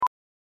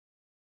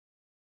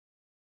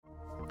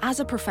As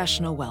a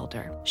professional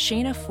welder,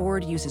 Shayna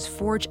Ford uses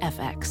Forge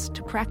FX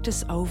to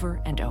practice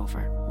over and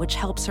over, which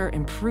helps her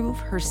improve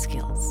her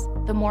skills.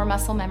 The more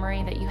muscle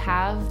memory that you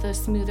have, the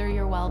smoother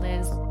your weld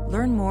is.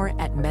 Learn more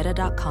at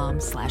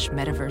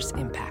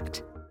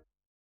meta.com/metaverseimpact.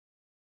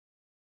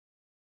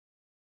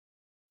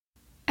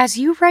 As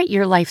you write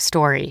your life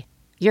story,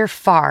 you're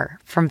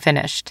far from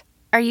finished.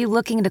 Are you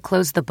looking to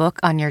close the book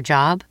on your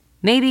job?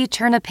 Maybe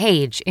turn a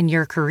page in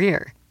your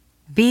career?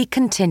 Be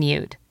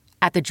continued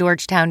at the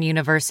Georgetown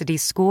University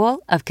School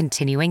of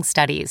Continuing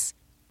Studies.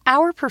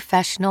 Our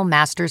professional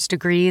master's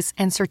degrees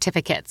and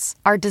certificates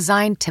are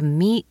designed to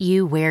meet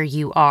you where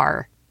you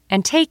are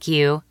and take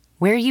you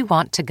where you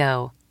want to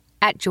go.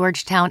 At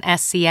Georgetown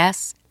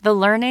SCS, the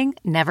learning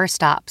never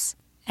stops,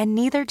 and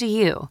neither do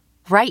you.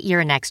 Write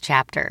your next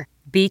chapter.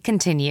 Be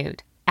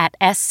continued at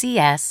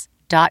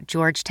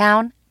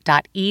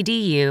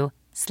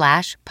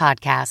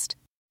scs.georgetown.edu/podcast.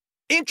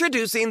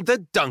 Introducing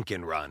the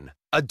Dunkin' Run.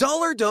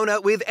 $1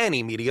 donut with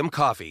any medium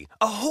coffee.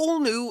 A whole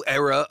new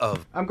era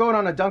of... I'm going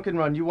on a Dunkin'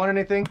 Run. You want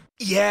anything?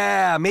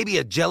 Yeah, maybe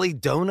a jelly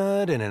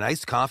donut and an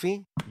iced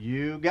coffee?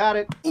 You got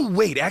it. Ooh,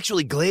 wait,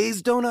 actually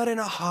glazed donut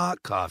and a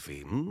hot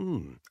coffee.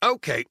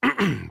 Okay,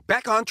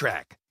 back on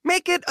track.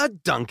 Make it a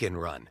Dunkin'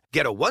 Run.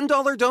 Get a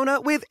 $1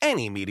 donut with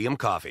any medium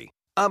coffee.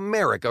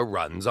 America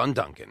runs on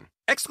Dunkin'.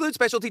 Exclude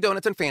specialty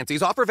donuts and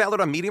fancies. Offer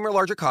valid on medium or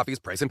larger coffees.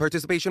 Price and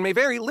participation may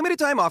vary. Limited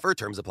time offer.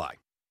 Terms apply.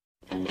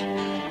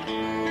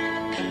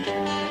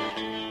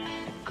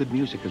 Good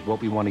music is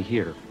what we want to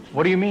hear.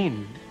 What do you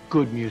mean,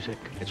 good music?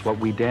 It's what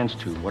we dance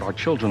to, what our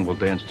children will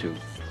dance to.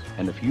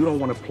 And if you don't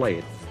want to play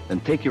it, then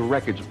take your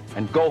records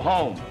and go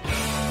home.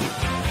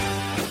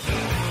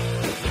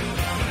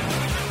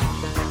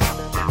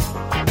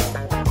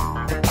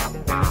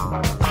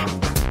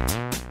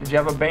 Did you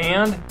have a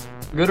band?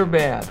 Good or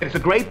bad? It's a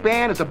great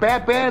band. It's a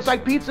bad band. It's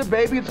like pizza,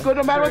 baby. It's good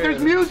no matter what.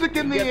 There's music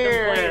in the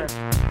air.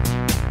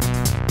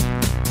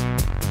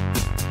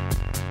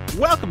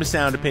 Welcome to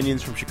Sound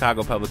Opinions from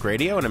Chicago Public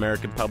Radio and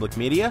American Public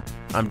Media.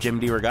 I'm Jim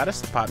DeRogatis,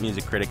 the pop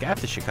music critic at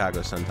the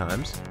Chicago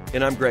Sun-Times.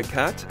 And I'm Greg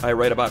Kot. I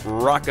write about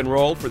rock and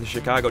roll for the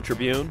Chicago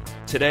Tribune.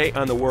 Today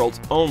on the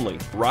world's only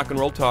rock and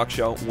roll talk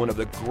show, one of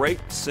the great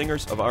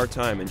singers of our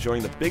time,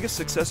 enjoying the biggest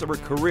success of her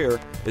career,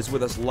 is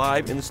with us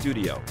live in the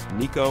studio,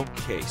 Neko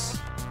Case.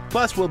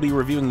 Plus, we'll be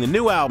reviewing the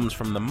new albums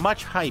from the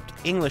much-hyped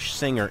English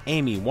singer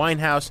Amy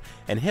Winehouse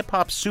and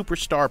hip-hop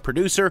superstar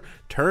producer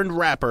turned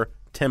rapper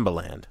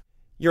Timbaland.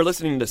 You're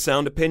listening to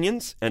Sound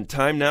Opinions, and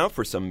time now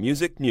for some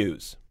music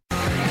news.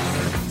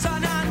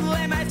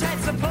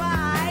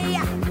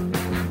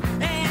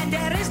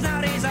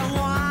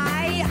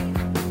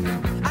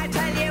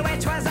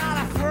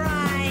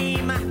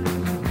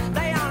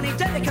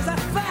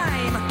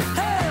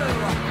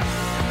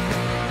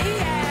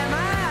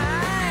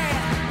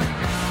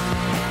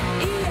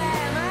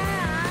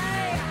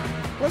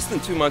 Less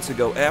than 2 months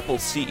ago, Apple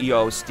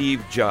CEO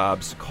Steve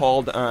Jobs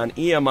called on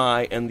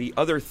EMI and the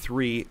other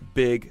three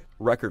big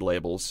record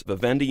labels,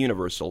 Vivendi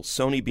Universal,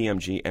 Sony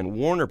BMG, and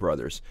Warner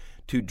Brothers,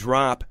 to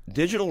drop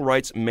digital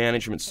rights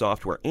management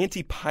software,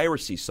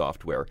 anti-piracy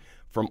software,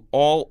 from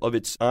all of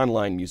its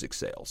online music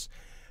sales.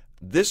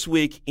 This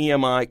week,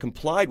 EMI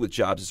complied with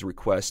Jobs'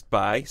 request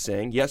by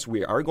saying, yes,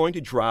 we are going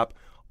to drop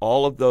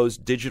all of those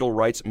digital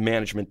rights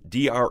management,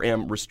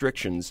 DRM,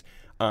 restrictions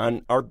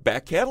on our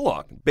back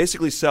catalog.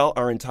 Basically sell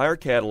our entire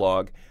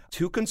catalog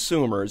to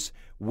consumers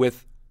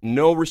with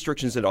no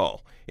restrictions at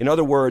all. In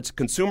other words,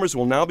 consumers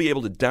will now be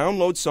able to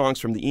download songs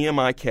from the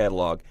EMI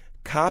catalog,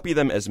 copy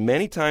them as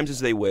many times as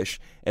they wish,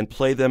 and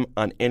play them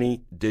on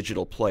any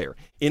digital player.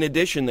 In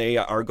addition, they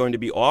are going to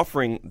be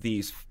offering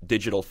these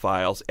digital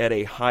files at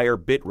a higher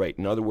bit rate.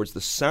 In other words, the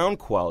sound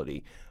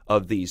quality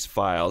of these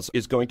files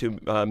is going to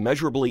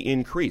measurably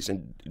increase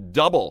and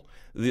double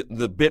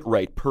the bit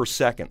rate per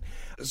second.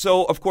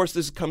 So, of course,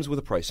 this comes with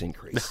a price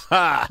increase.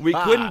 We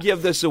couldn't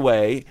give this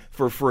away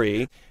for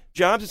free.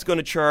 Jobs is going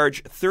to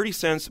charge 30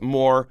 cents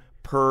more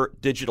per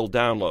digital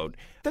download.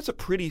 That's a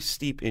pretty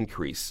steep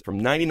increase, from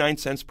 99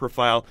 cents per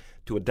file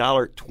to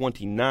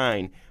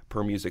 $1.29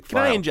 per music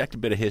file. Can I inject a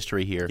bit of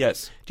history here?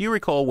 Yes. Do you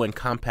recall when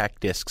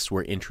compact discs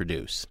were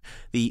introduced?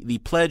 The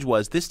pledge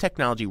was this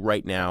technology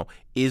right now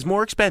is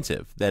more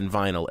expensive than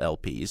vinyl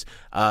LPs.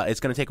 It's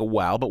going to take a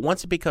while, but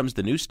once it becomes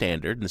the new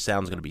standard and the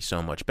sound's going to be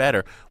so much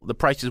better, the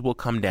prices will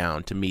come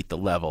down to meet the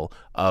level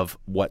of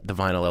what the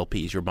vinyl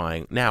LPs you're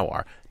buying now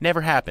are.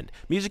 Never happened.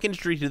 Music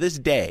industry to this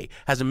day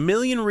has a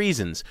million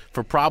reasons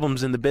for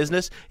problems in the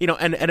business,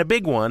 and a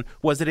big one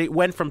was that it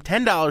went from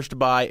 $10 to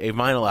buy a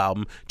vinyl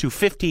album to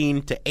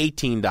 $15 to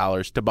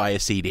 $18 to buy a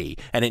CD,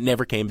 and it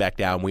never came back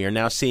down. We are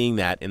now seeing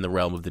that in the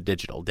realm of the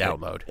digital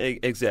download.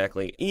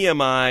 Exactly.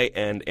 EMI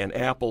and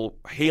Apple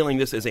hailing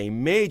this as a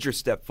major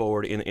step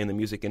forward in the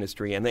music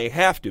industry, and they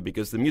have to,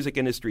 because the music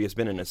industry has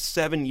been in a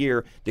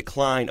 7-year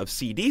decline of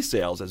CD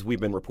sales, as we've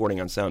been reporting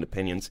on Sound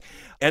Opinions,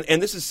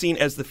 and this is seen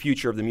as the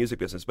future of the music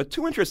business. But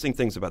two interesting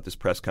things about this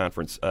press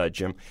conference,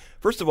 Jim.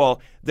 First of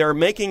all, they're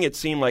making it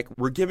seem like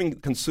we're giving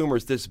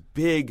consumers this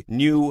big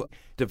new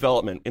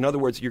development. In other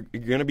words, you're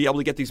going to be able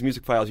to get these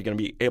music files. You're going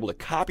to be able to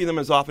copy them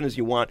as often as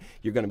you want.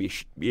 You're going to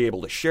be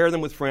able to share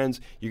them with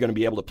friends. You're going to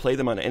be able to play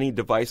them on any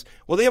device.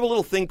 Well, they have a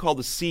little thing called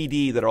the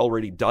CD that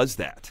already does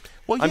that.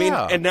 Well, yeah. I mean,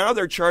 and now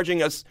they're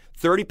charging us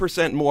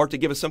 30% more to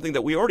give us something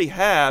that we already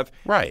have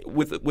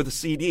with a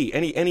CD.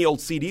 Any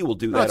old CD will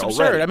do that already.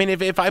 Absurd. I mean,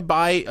 if I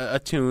buy a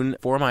tune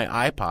for my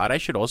iPod, I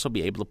should also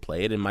be able to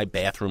play it in my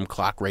bathroom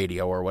clock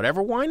radio or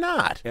whatever. Why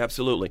not?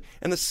 Absolutely.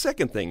 And the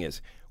second thing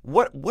is,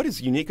 what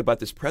is unique about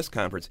this press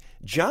conference?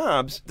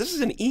 Jobs, this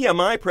is an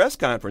EMI press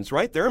conference,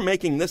 right? They're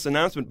making this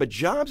announcement, but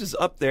Jobs is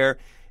up there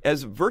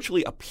as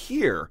virtually a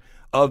peer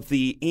of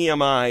the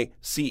EMI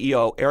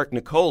CEO, Eric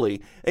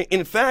Nicoli.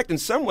 In fact, in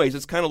some ways,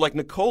 it's kind of like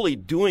Nicoli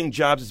doing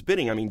Jobs'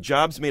 bidding. I mean,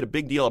 Jobs made a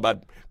big deal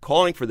about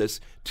calling for this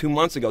 2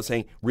 months ago,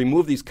 saying,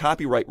 remove these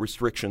copyright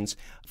restrictions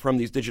from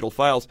these digital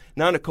files.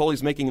 Now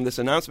Nicoli's making this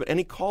announcement, and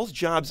he calls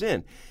Jobs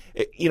in.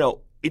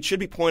 It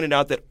should be pointed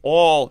out that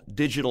all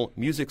digital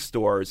music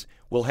stores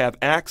will have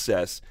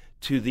access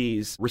to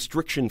these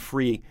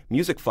restriction-free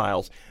music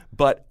files,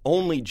 but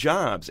only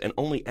Jobs and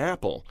only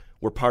Apple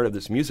were part of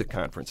this music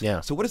conference.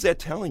 Yeah. So what is that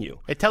telling you?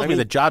 It tells me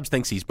that Jobs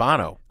thinks he's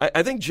Bono.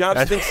 I think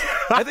Jobs thinks.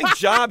 I think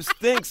Jobs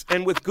thinks,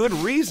 and with good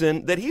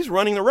reason, that he's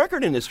running the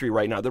record industry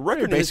right now. The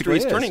record industry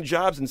is turning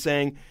Jobs and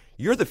saying,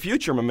 "You're the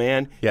future, my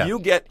man. Yeah. You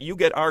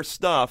get our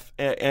stuff,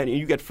 and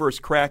you get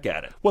first crack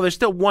at it." Well, there's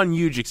still one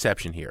huge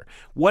exception here.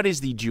 What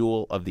is the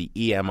jewel of the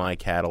EMI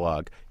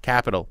catalog?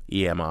 Capital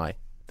EMI,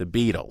 the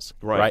Beatles.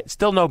 Right?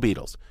 Still no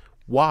Beatles.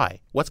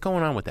 Why? What's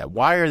going on with that?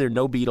 Why are there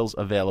no Beatles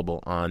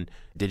available on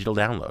digital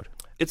download?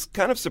 It's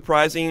kind of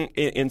surprising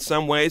in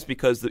some ways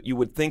because you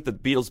would think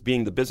that the Beatles,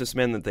 being the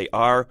businessmen that they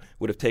are,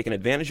 would have taken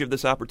advantage of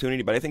this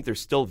opportunity, but I think they're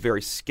still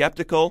very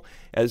skeptical.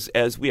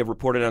 As we have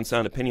reported on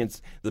Sound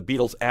Opinions, the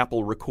Beatles'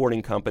 Apple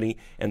recording company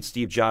and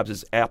Steve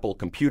Jobs' Apple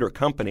computer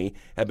company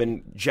have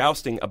been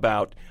jousting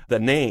about the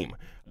name.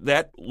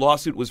 That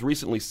lawsuit was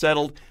recently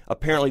settled.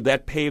 Apparently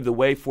that paved the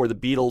way for the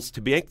Beatles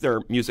to make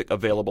their music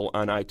available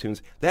on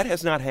iTunes. That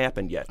has not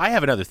happened yet. I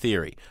have another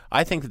theory.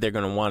 I think that they're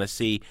going to want to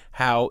see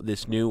how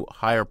this new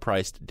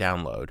higher-priced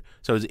download,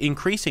 so it's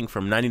increasing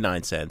from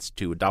 99 cents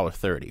to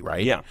 $1.30,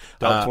 right? Yeah,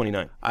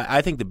 $1.29.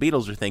 I think the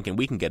Beatles are thinking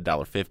we can get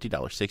 $1.50,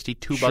 $1.60,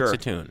 $2 a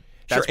tune.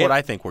 That's what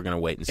I think we're going to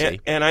wait and see.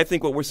 And I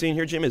think what we're seeing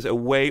here, Jim, is a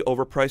way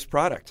overpriced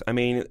product. I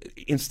mean,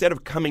 instead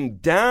of coming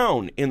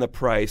down in the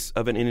price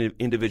of an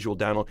individual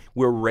download,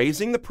 we're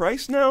raising the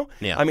price now?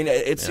 Yeah. I mean,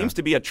 it seems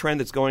to be a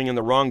trend that's going in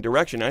the wrong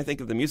direction. I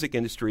think if the music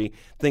industry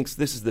thinks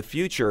this is the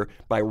future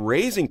by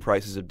raising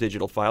prices of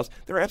digital files,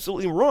 they're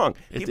absolutely wrong.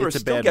 People are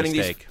still getting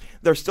mistake.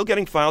 They're still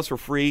getting files for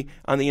free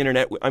on the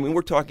internet. I mean,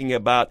 we're talking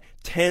about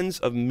tens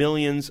of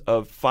millions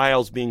of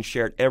files being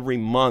shared every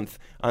month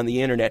on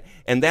the internet,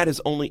 and that has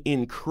only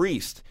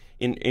increased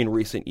in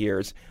recent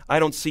years. I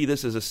don't see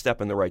this as a step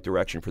in the right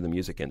direction for the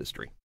music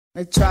industry.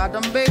 They tried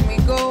to make me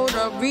go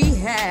to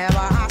rehab.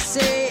 I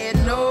said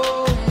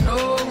no,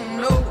 no,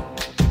 no.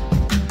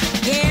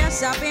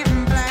 Yes, I've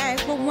been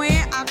black, but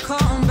when I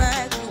come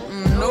back,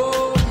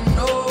 no,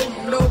 no,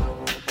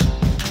 no.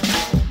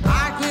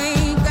 I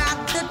ain't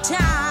got the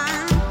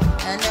time,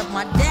 and if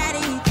my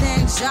daddy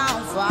thinks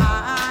I'm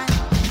fine,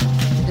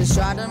 they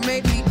try to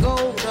make me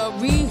go to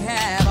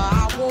rehab.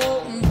 I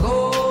won't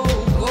go.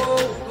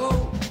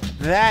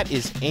 That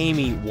is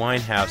Amy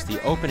Winehouse.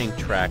 The opening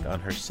track on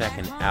her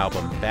second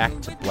album,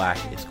 Back to Black,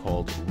 is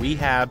called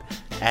Rehab,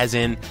 as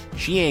in,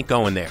 she ain't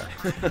going there.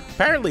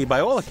 Apparently,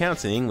 by all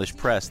accounts in the English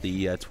press,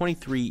 the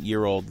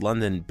 23-year-old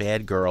London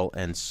bad girl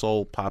and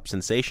soul pop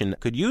sensation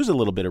could use a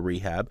little bit of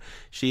rehab.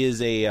 She is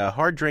a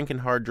hard-drinking,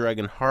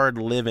 hard-drugging,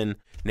 hard-living,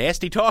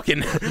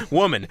 nasty-talking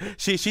woman.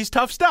 She's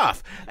tough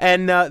stuff.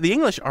 And the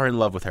English are in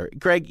love with her.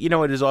 Greg, you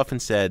know, it is often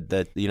said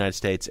that the United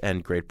States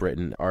and Great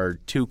Britain are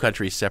two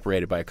countries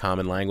separated by a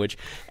common language.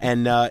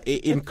 And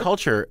in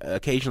culture,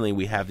 occasionally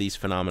we have these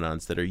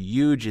phenomenons that are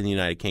huge in the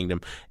United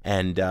Kingdom.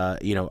 And,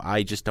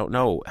 I just don't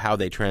know how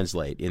they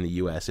translate in the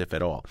U.S., if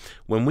at all.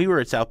 When we were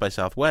at South by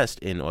Southwest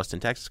in Austin,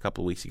 Texas, a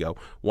couple of weeks ago,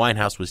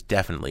 Winehouse was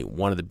definitely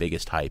one of the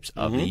biggest hypes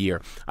of the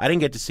year. I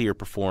didn't get to see her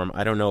perform.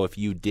 I don't know if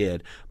you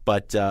did,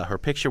 but her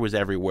picture was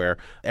everywhere.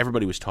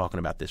 Everybody was talking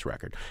about this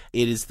record.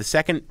 It is the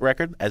second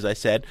record, as I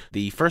said.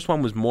 The first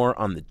one was more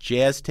on the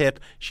jazz tip.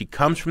 She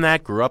comes from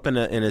that, grew up in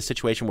a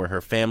situation where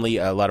her family,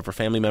 a lot of her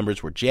family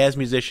members were jazz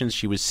musicians.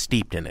 She was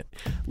steeped in it.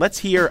 Let's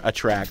hear a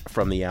track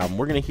from the album.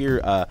 We're going to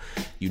hear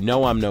You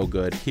Know I'm No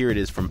Good. Here it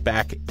is from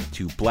Back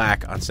to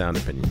Black on Sound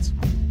Opinions.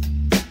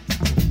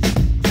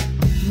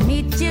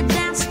 Meet you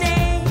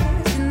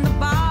downstairs in the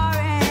bar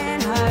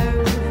and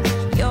her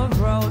your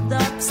rolled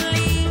up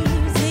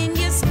sleeves in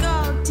your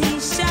skull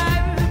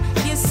t-shirt.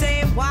 You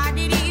say, why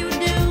did you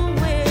do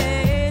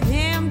with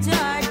him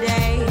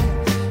today?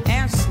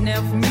 And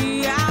sniff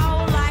me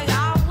out like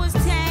I was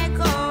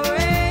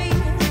Tanqueray.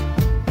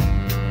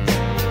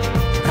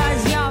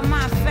 'Cause you're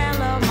my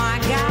fella, my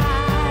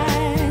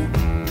guy.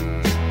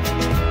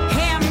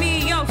 Hand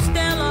me your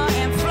Stella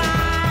and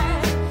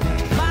fly.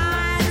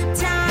 By the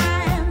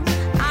time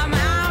I'm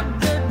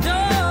out the door,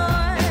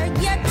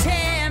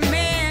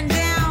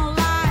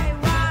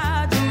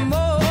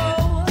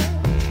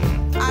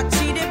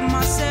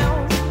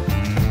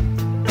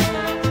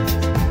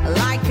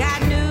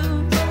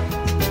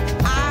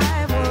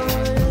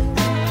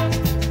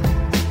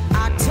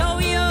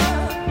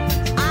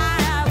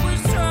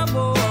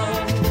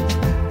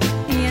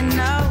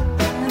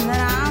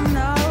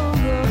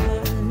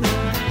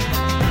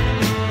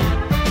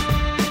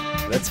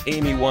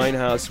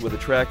 Winehouse with a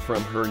track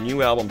from her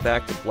new album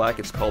Back to Black.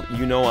 It's called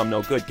You Know I'm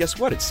No Good. Guess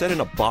what? It's set in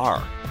a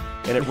bar.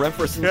 And it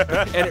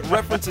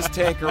references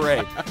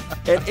Tanqueray.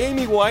 And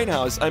Amy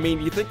Winehouse, I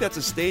mean, you think that's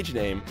a stage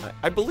name.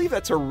 I believe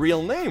that's her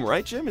real name,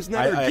 right, Jim? Isn't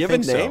that her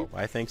given name?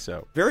 I think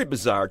so. Very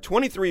bizarre.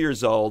 23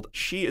 years old.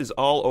 She is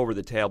all over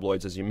the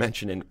tabloids, as you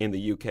mentioned, in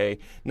the UK,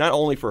 not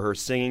only for her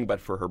singing, but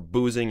for her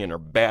boozing and her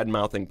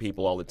bad-mouthing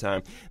people all the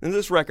time. And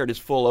this record is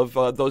full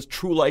of those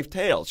true-life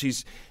tales.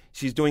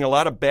 She's doing a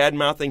lot of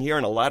bad-mouthing here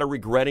and a lot of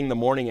regretting the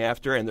morning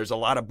after, and there's a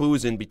lot of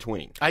booze in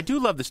between. I do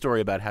love the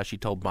story about how she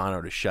told Bono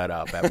to shut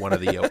up at one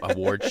of the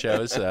award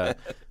shows.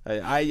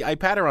 I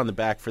pat her on the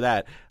back for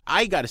that.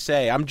 I got to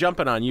say, I'm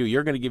jumping on you.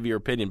 You're going to give your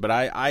opinion, but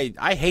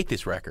I hate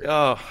this record.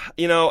 Oh,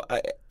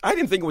 I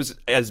didn't think it was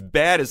as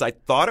bad as I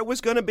thought it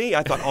was going to be.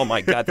 I thought, oh,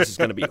 my God, this is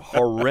going to be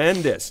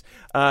horrendous.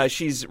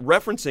 She's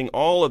referencing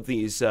all of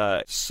these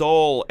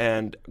soul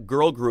and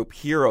girl group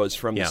heroes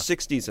from the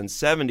 60s and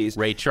 70s.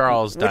 Ray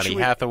Charles, Donny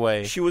Hathaway.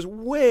 She was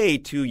way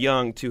too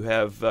young to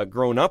have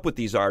grown up with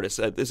these artists.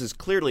 This is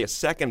clearly a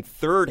second,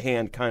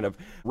 third-hand kind of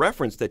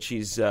reference that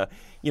she's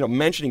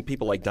mentioning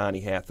people like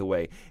Donny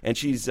Hathaway, and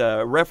she's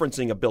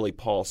referencing a Billy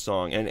Paul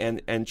song,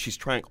 and she's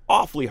trying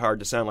awfully hard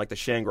to sound like the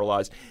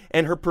Shangri-Las.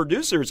 And her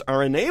producers are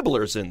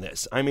enablers in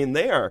this. I mean,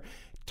 they are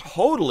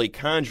totally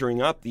conjuring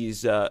up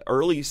these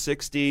early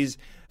 60s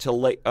to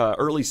late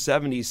early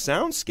 70s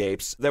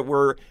soundscapes that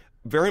were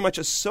very much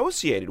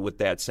associated with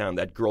that sound,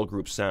 that girl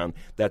group sound,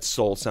 that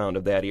soul sound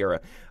of that era.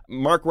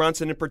 Mark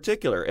Ronson in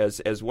particular,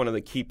 as one of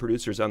the key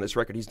producers on this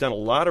record, he's done a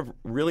lot of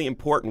really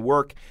important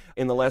work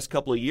in the last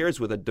couple of years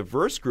with a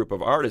diverse group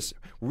of artists,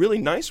 really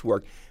nice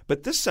work.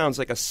 But this sounds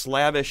like a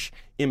slavish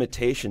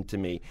imitation to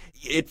me.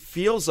 It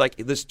feels like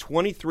this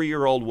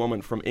 23-year-old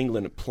woman from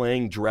England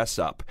playing dress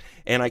up.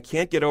 And I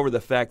can't get over the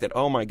fact that,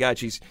 oh my God,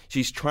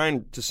 she's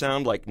trying to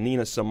sound like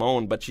Nina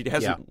Simone, but she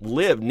hasn't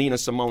lived Nina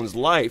Simone's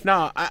life.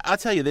 No, I'll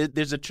tell you,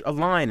 there's a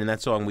line in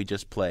that song we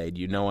just played,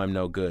 You Know I'm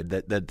No Good,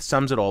 that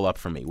sums it all up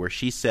for me, where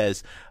she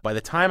says, by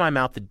the time I'm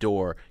out the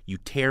door, you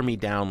tear me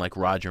down like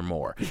Roger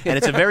Moore. And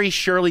it's a very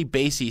Shirley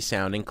Bassey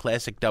sounding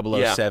classic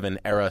 007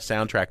 era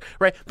soundtrack,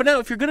 right? But now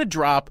if you're going to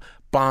drop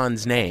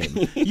Bond's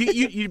name,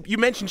 you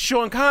mentioned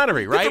Sean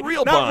Connery, right? The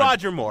real Not Bond.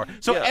 Roger Moore.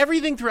 So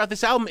everything throughout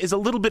this album is a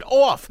little bit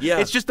off. Yeah.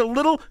 It's just a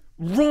little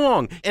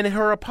wrong. And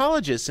her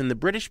apologists in the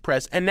British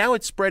press, and now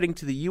it's spreading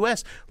to the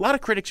U.S., a lot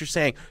of critics are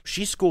saying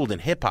she's schooled in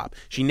hip-hop.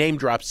 She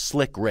name-drops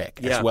Slick Rick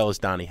as well as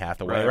Donny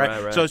Hathaway,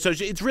 right? So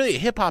it's really a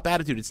hip-hop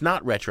attitude. It's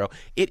not retro.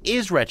 It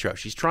is retro.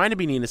 She's trying to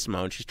be Nina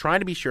Simone. She's trying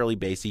to be Shirley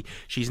Bassey.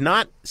 She's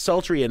not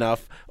sultry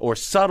enough or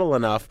subtle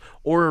enough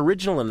or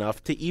original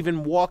enough to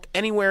even walk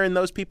anywhere in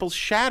those people's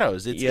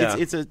shadows.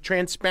 It's a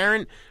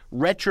transparent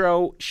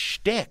retro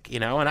shtick,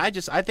 and I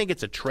think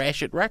it's a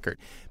trash it record.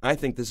 I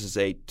think this is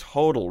a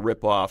total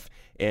rip-off,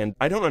 and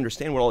I don't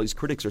understand what all these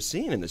critics are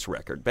seeing in this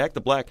record. Back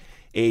to Black,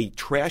 a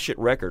trash it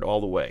record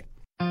all the way.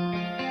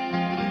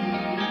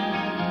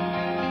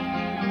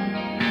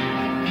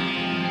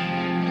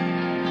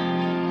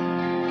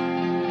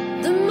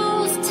 The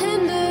most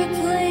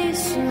tender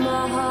place in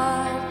my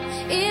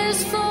heart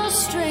is for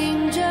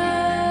strangers.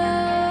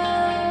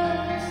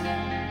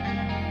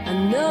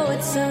 I know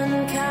it's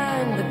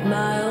unkind, but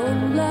my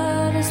own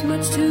blood is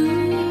much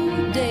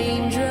too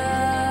dangerous.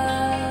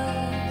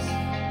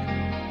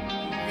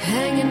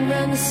 Hanging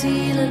round the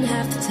ceiling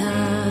half the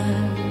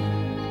time.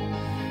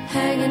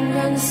 Hanging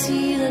round the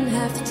ceiling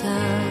half the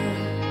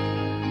time.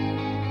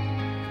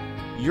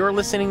 You're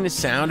listening to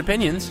Sound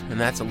Opinions, and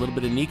that's a little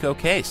bit of Neko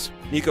Case.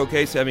 Neko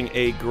Case having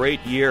a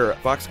great year.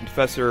 Fox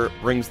Confessor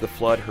Brings the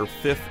Flood. Her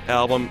fifth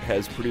album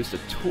has produced a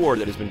tour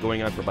that has been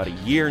going on for about a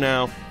year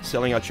now,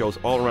 selling out shows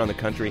all around the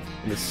country.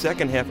 In the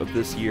second half of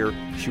this year,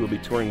 she will be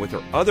touring with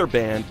her other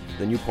band,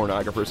 the New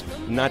Pornographers,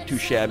 not too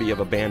shabby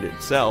of a band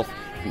itself.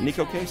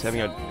 Neko Case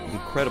having an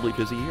incredibly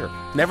busy year.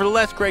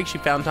 Nevertheless, Greg, she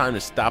found time to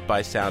stop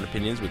by Sound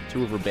Opinions with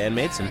two of her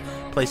bandmates and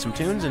play some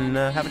tunes and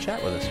have a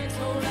chat with us.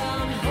 Hold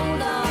on,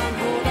 hold on.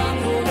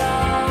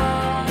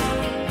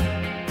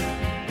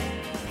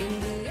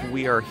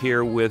 We are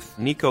here with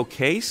Neko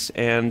Case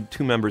and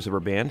two members of her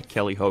band.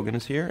 Kelly Hogan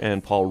is here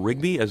and Paul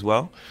Rigby as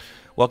well.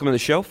 Welcome to the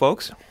show,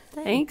 folks.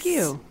 Thank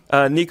you.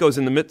 Neko's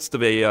in the midst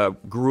of a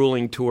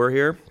grueling tour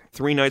here.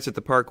 3 nights at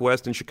the Park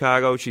West in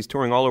Chicago. She's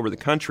touring all over the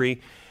country.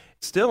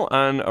 Still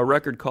on a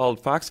record called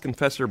Fox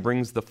Confessor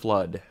Brings the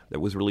Flood that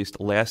was released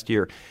last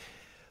year.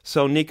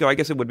 So, Neko, I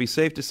guess it would be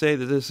safe to say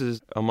that this is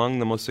among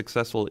the most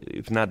successful,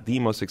 if not the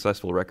most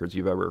successful records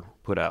you've ever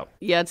put out.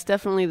 Yeah, it's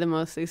definitely the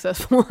most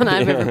successful one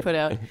I've ever put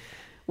out.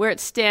 Where it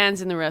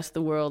stands in the rest of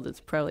the world, it's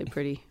probably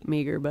pretty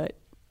meager, but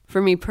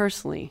for me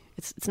personally,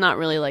 it's not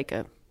really like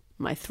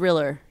my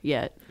thriller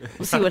yet.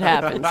 We'll see what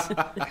happens.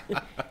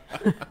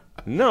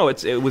 No,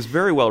 it was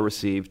very well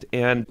received,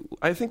 and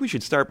I think we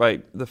should start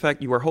by the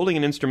fact you are holding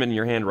an instrument in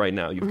your hand right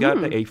now. You've got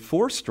a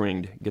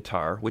 4-stringed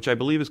guitar, which I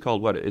believe is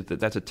called what?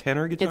 That's a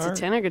tenor guitar? It's a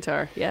tenor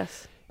guitar,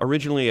 yes.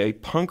 Originally a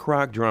punk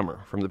rock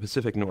drummer from the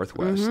Pacific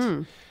Northwest,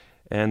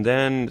 and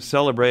then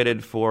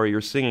celebrated for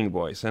your singing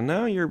voice, and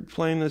now you're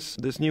playing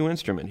this new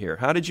instrument here.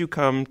 How did you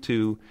come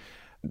to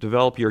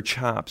develop your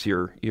chops,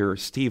 your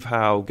Steve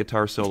Howe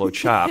guitar solo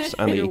chops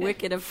on the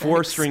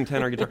 4-string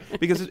tenor guitar?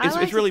 Because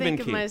it's really been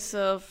key. I like to think of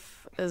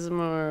myself as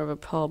more of a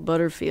Paul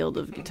Butterfield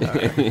of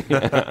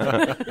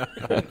guitar.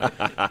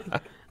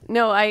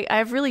 No, I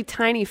have really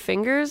tiny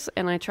fingers,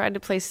 and I tried to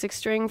play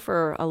 6-string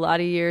for a lot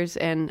of years,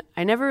 and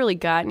I never really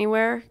got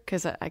anywhere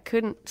because I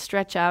couldn't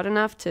stretch out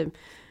enough to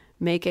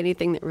make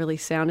anything that really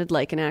sounded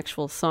like an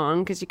actual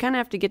song, because you kind of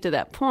have to get to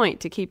that point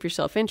to keep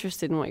yourself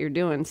interested in what you're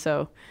doing.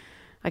 So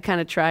I kind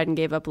of tried and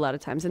gave up a lot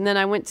of times. And then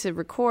I went to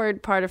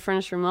record part of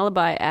Furnished Room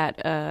Lullaby at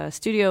a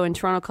studio in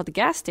Toronto called The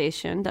Gas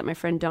Station that my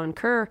friend Don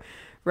Kerr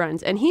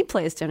runs, and he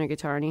plays tenor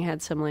guitar, and he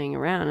had some laying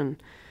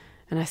around,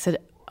 and I said,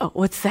 "Oh,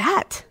 what's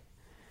that?"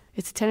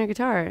 It's a tenor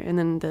guitar. And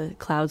then the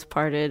clouds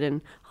parted,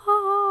 and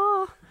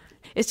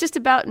it's just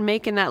about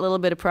making that little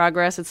bit of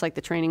progress. It's like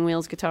the training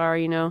wheels guitar,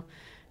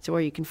 so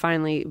where you can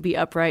finally be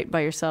upright by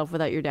yourself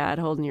without your dad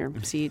holding your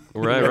seat.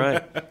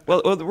 Right.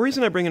 Well, the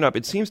reason I bring it up,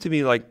 it seems to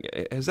be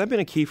like, has that been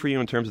a key for you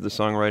in terms of the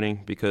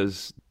songwriting?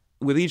 Because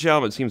with each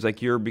album, it seems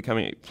like you're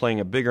playing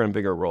a bigger and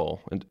bigger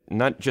role, and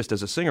not just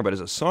as a singer, but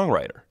as a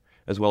songwriter,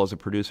 as well as a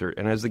producer.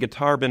 And has the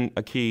guitar been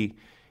a key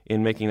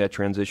in making that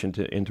transition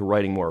into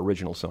writing more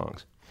original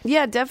songs?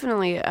 Yeah,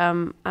 definitely.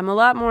 I'm a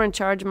lot more in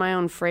charge of my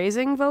own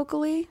phrasing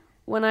vocally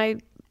when I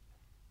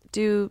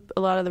do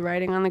a lot of the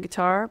writing on the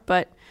guitar.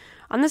 But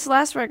on this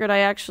last record, I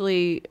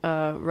actually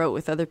wrote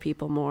with other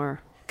people more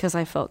because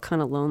I felt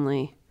kind of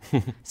lonely.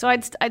 So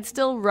I'd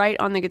still write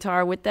on the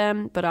guitar with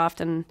them, but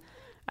often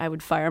I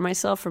would fire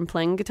myself from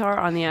playing guitar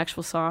on the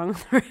actual song on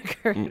the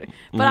record.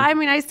 Mm-hmm. But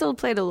I still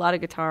played a lot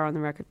of guitar on the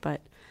record, but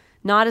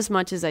not as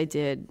much as I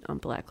did on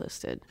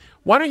Blacklisted.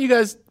 Why don't you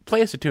guys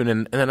play us a tune,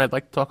 and then I'd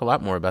like to talk a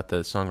lot more about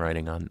the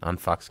songwriting on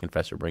Fox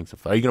Confessor Brings the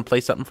Fire. Are you going to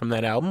play something from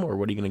that album, or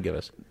what are you going to give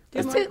us?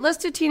 Let's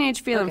do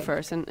Teenage Feeling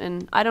first,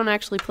 and I don't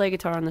actually play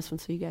guitar on this one,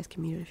 so you guys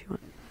can mute it if you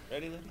want.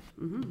 Ready, Liddy?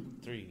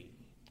 Mm-hmm. 3.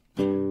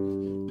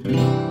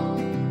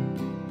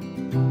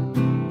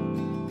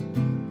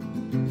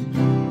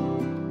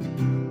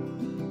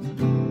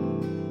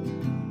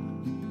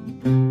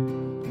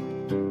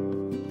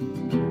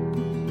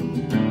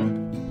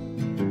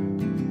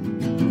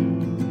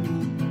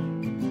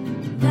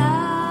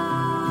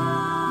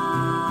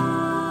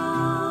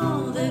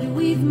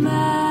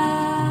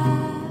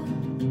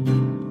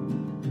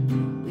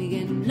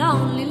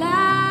 Only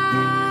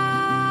laugh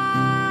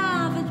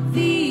at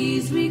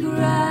these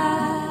regrets,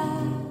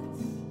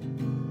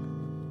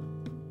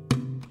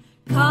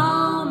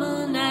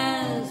 common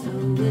as a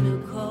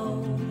winter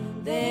cold,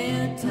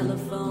 their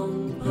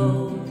telephone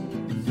poles.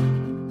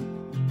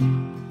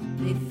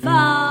 They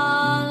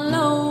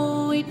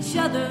follow each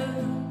other,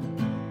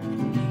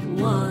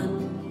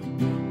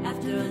 one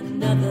after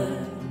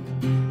another,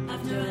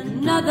 after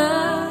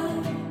another.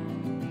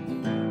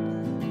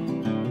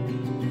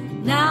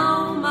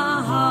 Now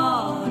my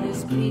heart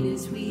is green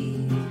as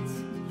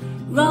weeds,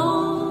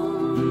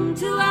 grown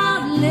to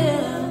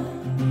outlive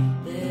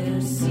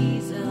their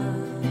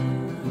season.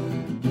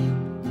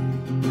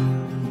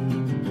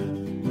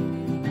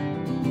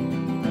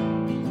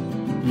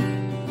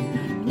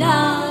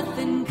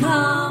 Nothing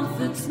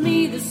comforts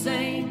me the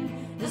same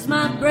as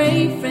my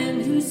brave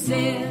friend who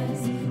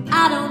says,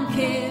 I don't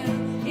care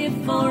if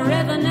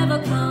forever never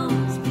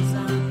comes, 'cause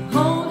I'm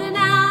holding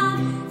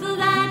out for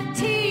that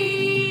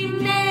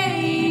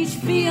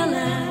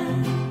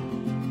feeling.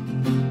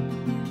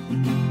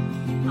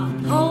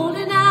 I'm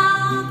holding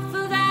out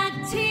for that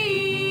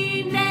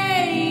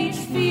teenage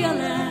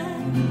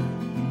feeling.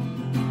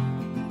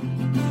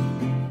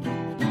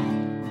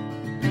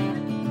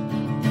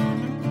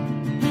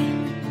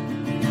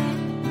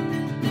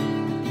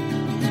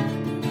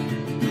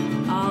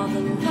 All the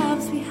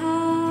loves we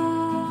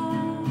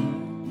had,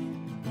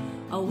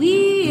 all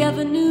we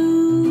ever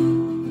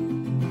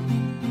knew,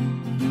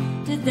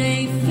 did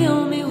they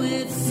fill me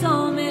with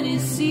so many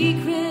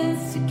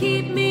secrets to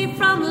keep me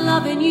from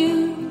loving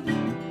you?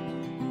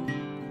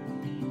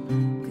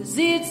 'Cause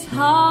it's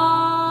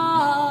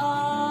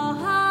hard,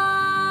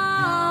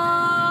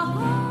 hard,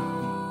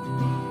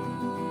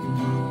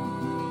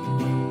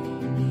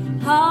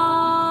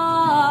 hard,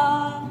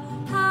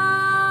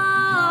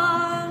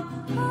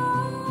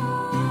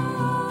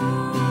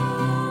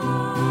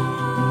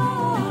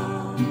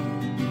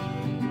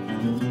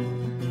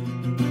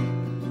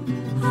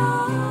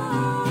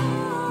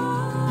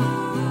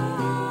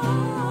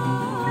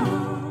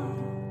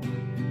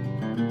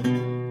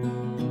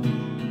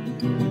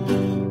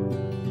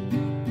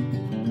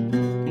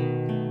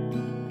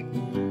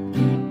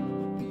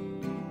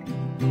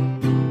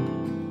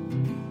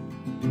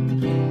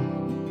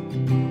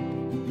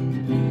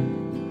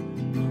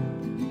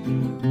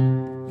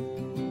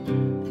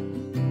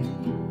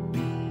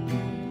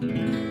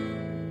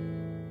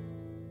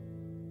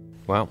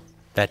 Wow.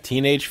 That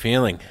Teenage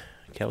Feeling.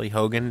 Kelly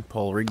Hogan,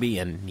 Paul Rigby,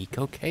 and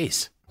Neko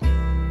Case.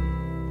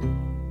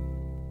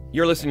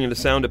 You're listening to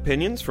Sound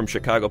Opinions from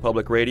Chicago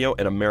Public Radio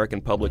and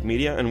American Public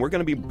Media, and we're going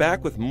to be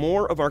back with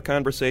more of our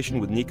conversation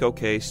with Neko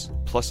Case,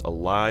 plus a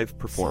live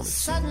performance.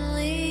 So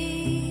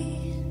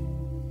suddenly,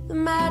 the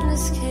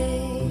madness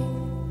came.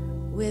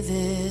 with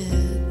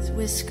its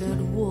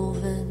whiskered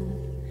woven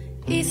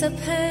ether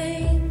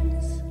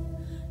panes.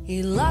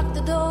 He locked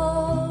the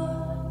door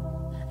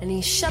and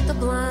he shut the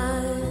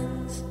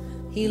blinds.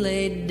 He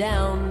laid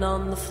down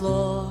on the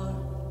floor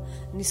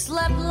and he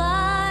slept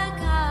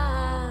like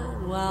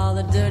iron while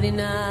the dirty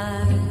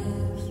knife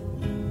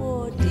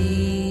wore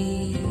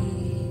deep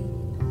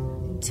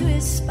into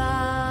his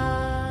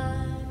spine.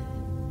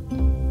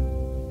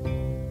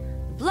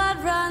 The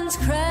blood runs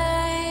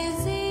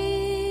crazy.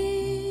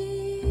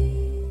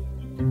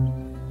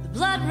 The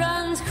blood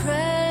runs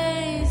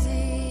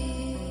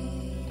crazy.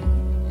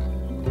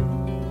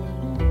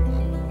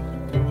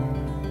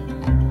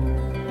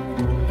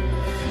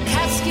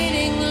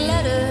 Cascading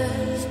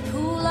letters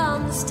pool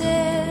on the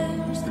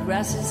stairs. The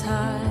grass is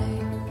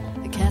high,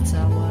 the cats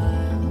are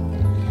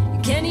wild.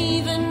 You can't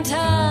even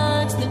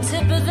touch the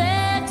tip of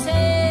their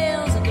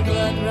tails, and the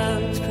blood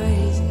runs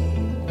crazy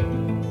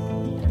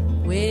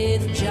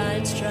with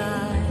giant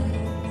strides.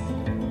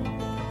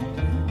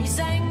 He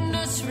sang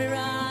nursery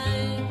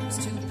rhymes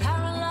to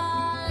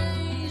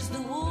paralyze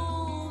the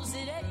wolves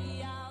that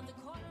eddy out the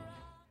corner.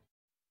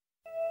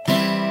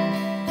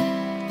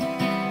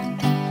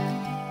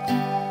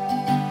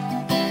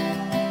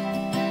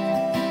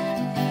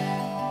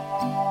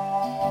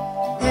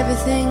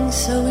 Everything's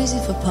so easy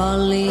for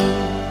Pauline.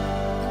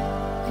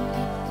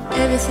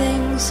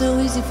 Everything's so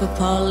easy for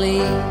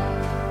Pauline.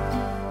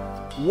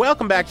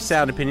 Welcome back to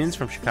Sound Opinions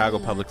from Chicago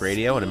Public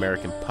Radio and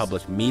American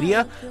Public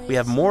Media. We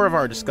have more of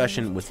our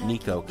discussion with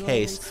Neko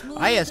Case.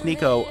 I asked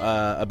Neko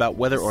about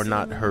whether or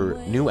not her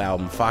new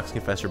album, Fox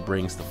Confessor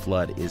Brings the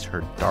Flood, is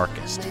her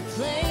darkest.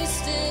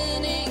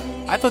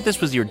 I thought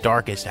this was your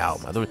darkest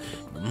album. I thought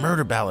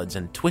murder ballads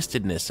and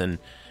twistedness, and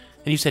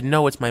you said,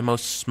 no, it's my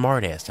most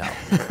smart-ass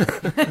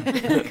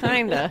album.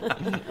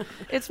 Kinda.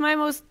 It's my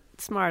most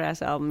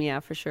smart-ass album, yeah,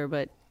 for sure,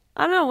 but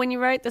I don't know, when you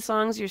write the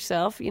songs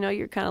yourself, you know,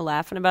 you're kind of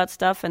laughing about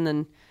stuff, and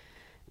then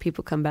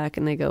people come back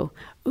and they go,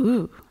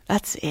 ooh,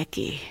 that's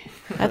icky.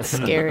 That's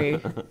scary.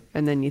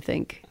 And then you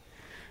think,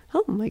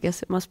 oh, I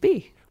guess it must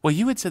be. Well,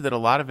 you had said that a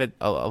lot of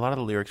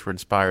the lyrics were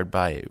inspired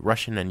by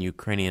Russian and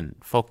Ukrainian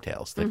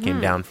folktales that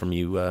came down from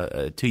you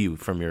to you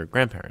from your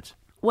grandparents.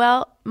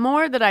 Well,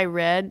 more that I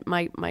read,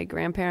 my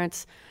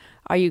grandparents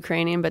are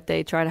Ukrainian, but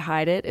they try to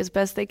hide it as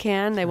best they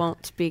can. They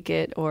won't speak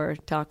it or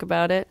talk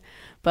about it.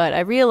 But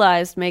I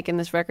realized making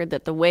this record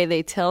that the way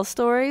they tell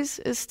stories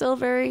is still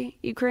very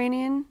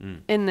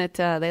Ukrainian, in that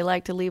they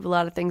like to leave a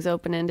lot of things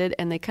open-ended,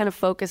 and they kind of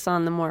focus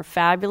on the more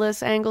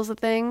fabulous angles of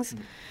things.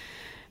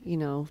 You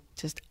know,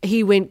 just,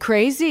 he went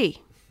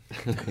crazy.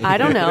 I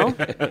don't know.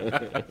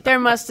 There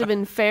must have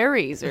been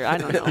fairies, or I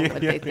don't know what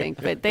they think,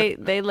 but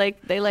they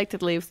like to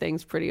leave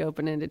things pretty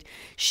open-ended.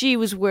 She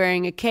was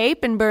wearing a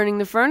cape and burning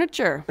the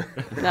furniture.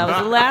 That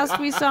was the last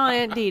we saw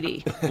Aunt Dee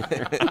Dee.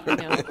 You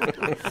know,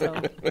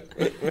 so.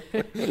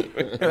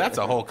 That's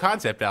a whole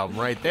concept album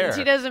right there.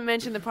 She doesn't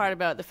mention the part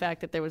about the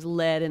fact that there was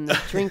lead in the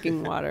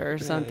drinking water or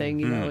something.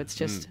 You know, it's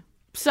just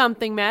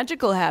something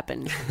magical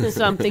happened,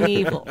 something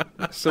evil.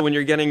 So when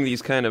you're getting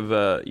these kind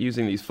of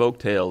using these folk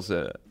tales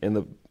in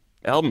the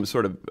album,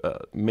 sort of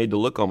made to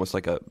look almost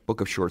like a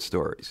book of short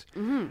stories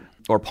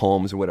or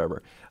poems or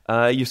whatever.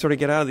 You sort of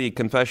get out of the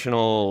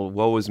confessional,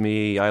 woe is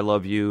me, I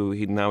love you,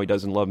 now he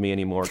doesn't love me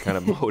anymore kind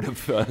of mode of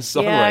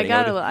songwriting. Yeah, I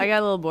got a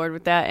little bored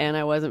with that, and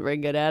I wasn't very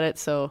good at it,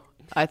 so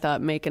I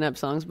thought making up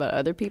songs about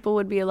other people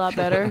would be a lot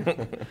better.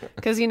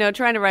 Because, you know,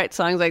 trying to write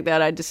songs like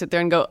that, I'd just sit there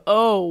and go,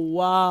 oh,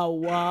 wow,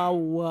 wow,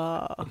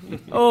 wow.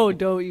 Oh,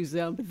 don't you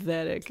sound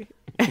pathetic.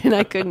 And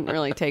I couldn't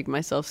really take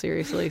myself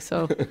seriously,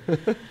 so,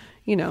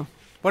 you know.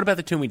 What about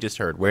the tune we just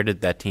heard? Where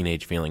did that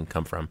teenage feeling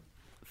come from?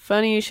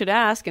 Funny you should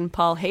ask, and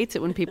Paul hates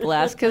it when people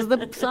ask, because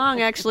the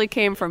song actually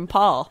came from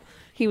Paul.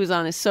 He was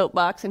on his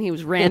soapbox and he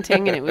was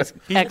ranting, and it was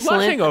He's excellent.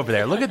 blushing over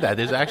there. Look at that.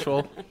 There's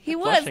actual. He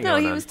was. No,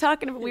 he on. was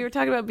talking. We were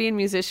talking about being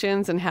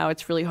musicians and how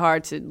it's really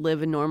hard to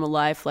live a normal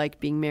life, like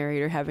being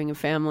married or having a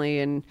family.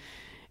 And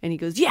he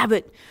goes, "Yeah,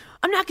 but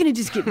I'm not going to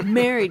just get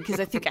married because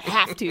I think I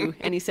have to."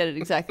 And he said it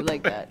exactly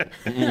like that.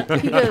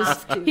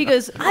 He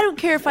goes, "I don't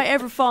care if I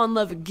ever fall in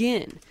love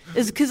again,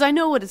 is because I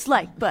know what it's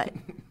like, but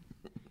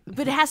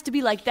it has to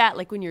be like that,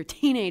 like when you're a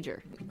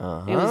teenager."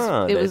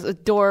 It was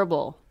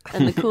adorable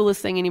and the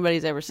coolest thing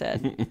anybody's ever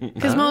said.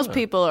 Because most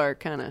people are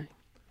kind of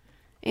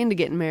into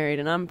getting married,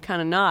 and I'm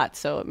kind of not,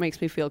 so it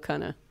makes me feel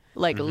kind of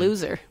like a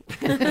loser.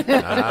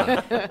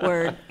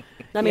 Word.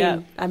 I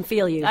mean, I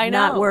feel you. I know.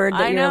 Not word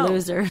that you're a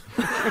loser.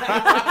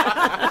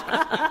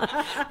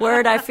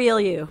 Word, I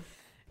feel you.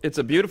 It's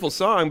a beautiful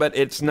song, but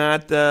it's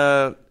not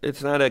a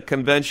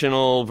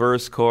conventional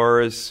verse,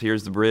 chorus,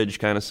 here's the bridge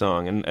kind of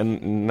song.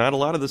 And not a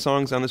lot of the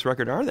songs on this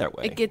record are that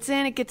way. It gets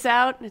in, it gets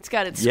out, it's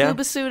got its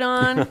scuba suit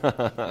on.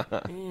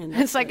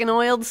 It's like an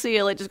oiled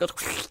seal, it just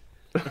goes...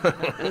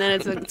 and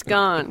then it's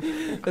gone.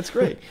 That's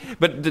great.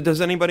 But does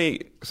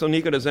anybody? So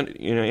Neko, does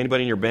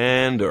anybody in your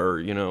band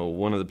or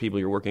one of the people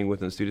you're working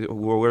with in the studio?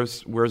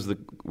 Where's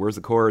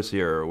the chorus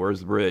here? Where's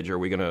the bridge? Are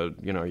we gonna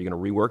are you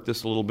gonna rework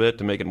this a little bit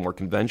to make it more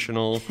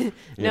conventional?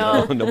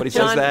 No, nobody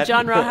says that.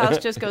 John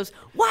Rawhouse just goes,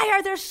 "Why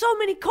are there so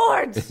many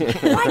chords?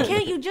 Why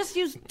can't you just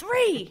use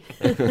 3?"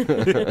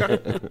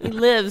 He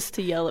lives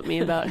to yell at me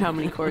about how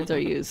many chords are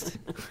used.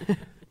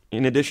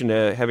 In addition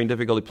to having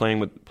difficulty playing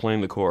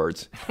the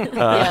chords,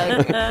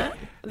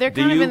 they're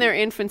kind of in their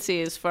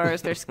infancy as far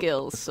as their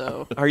skills.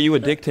 So, are you a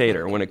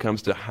dictator when it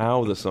comes to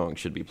how the song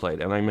should be played?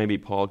 And maybe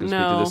Paul can speak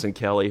to this, and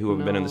Kelly, who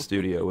have been in the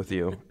studio with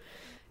you.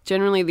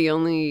 Generally, the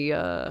only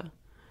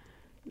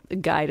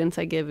guidance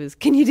I give is,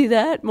 "Can you do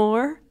that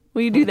more?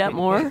 Will you do that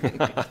more?"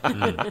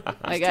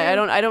 Like I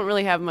don't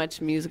really have much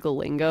musical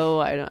lingo.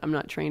 I'm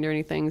not trained or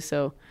anything,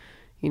 so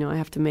I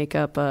have to make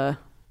up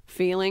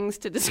feelings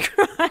to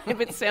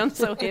describe. It sounds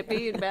so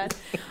hippie and bad.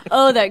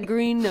 Oh, that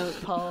green note,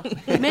 Paul.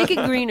 Make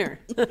it greener.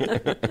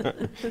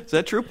 Is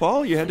that true,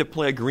 Paul? You had to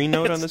play a green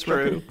note on this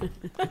record?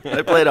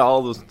 I played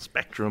all the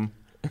spectrum,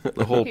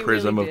 the whole He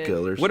prism really of did.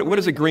 killers. What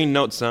does a green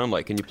note sound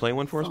like? Can you play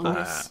one for us,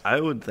 Paul? I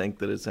would think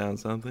that it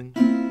sounds something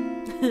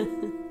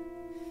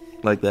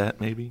like that,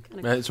 maybe.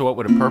 So what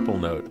would a purple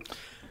note?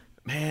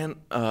 Man,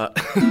 I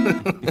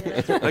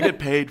get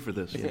paid for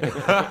this.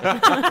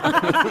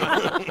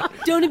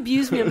 Don't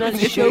abuse me. I'm not a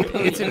show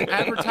pony. It's an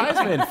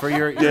advertisement for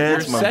your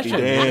Dance, monkey,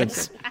 session.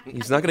 dance.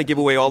 He's not going to give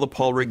away all the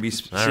Paul Rigby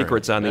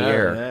secrets on the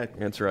air. Exactly.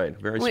 That's right.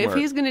 Very Wait, smart.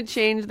 if he's going to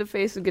change the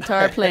face of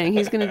guitar playing,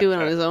 he's going to do it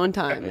on his own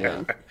time.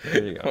 Yeah.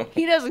 There you go.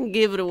 He doesn't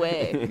give it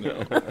away.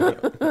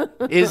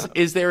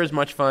 Is there as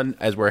much fun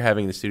as we're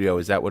having in the studio?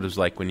 Is that what it was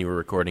like when you were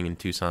recording in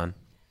Tucson?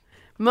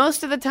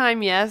 Most of the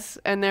time, yes.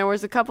 And there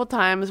was a couple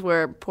times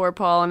where poor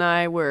Paul and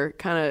I were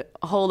kind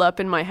of holed up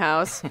in my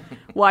house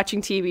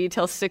watching TV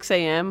till 6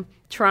 a.m.,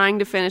 trying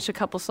to finish a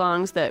couple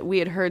songs that we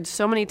had heard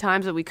so many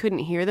times that we couldn't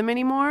hear them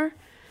anymore.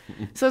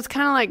 So it's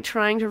kind of like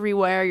trying to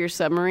rewire your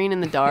submarine in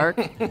the dark.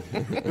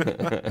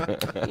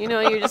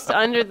 You're just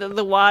under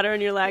the water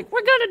and you're like,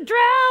 "We're going to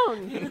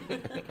drown.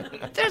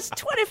 There's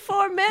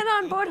 24 men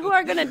on board who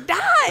are going to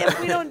die if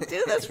we don't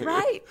do this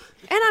right.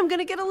 And I'm going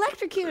to get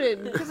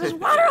electrocuted because there's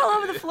water all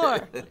over the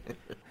floor."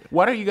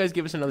 Why don't you guys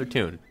give us another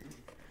tune?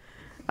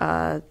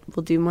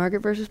 We'll do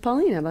Margaret versus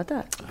Pauline. How about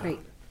that? Great.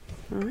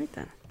 All right,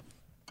 then.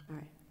 All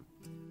right.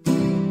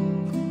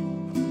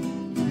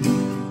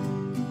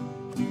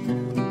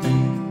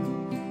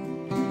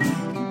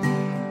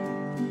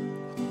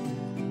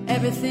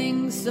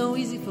 Everything's so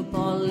easy for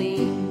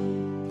Pauline.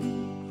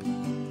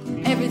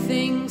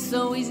 Everything's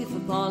so easy for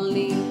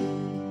Pauline.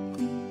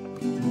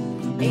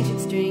 Ancient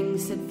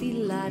strings set feet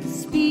light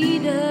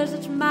speeders,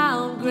 such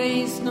mild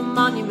grace, no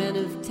monument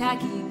of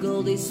tacky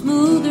gold. They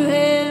smoothed her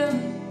hair,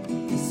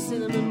 the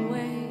cinnamon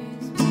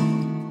ways.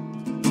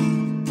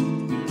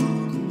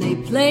 They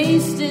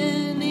placed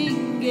an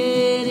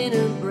ingot in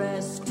her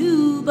breast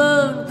to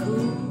burn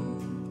cool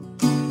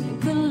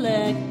and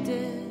collect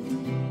it.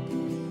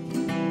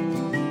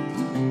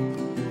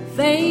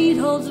 Fate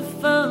holds her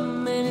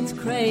firm in its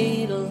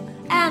cradle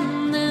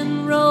and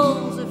then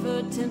rolls of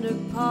her tender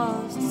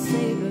paws to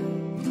save her.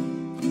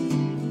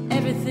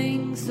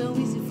 Everything's so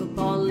easy for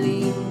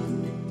Pauline.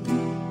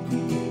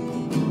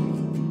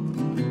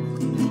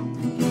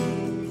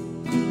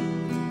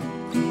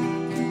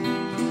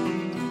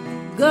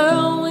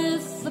 Girl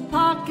with the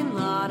parking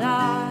lot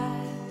eye,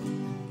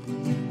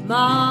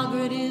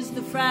 Margaret is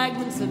the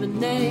fragments of a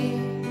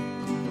name.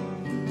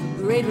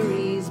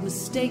 Bravery's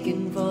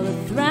mistaken for the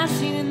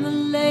thrashing in the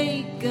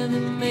lake of the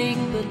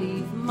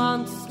make-believe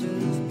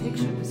monsters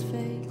picture was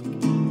fake.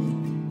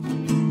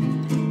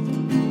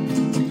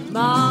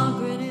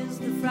 Margaret is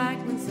the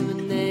fragments of a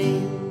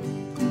name.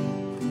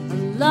 Her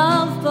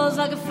love flows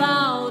like a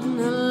fountain,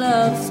 her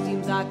love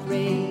steams like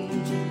rage.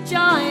 Her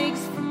jaw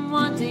aches from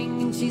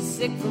wanting and she's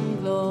sick from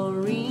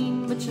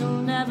chlorine, but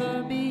she'll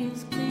never be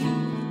as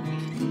clean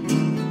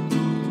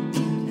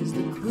as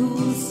the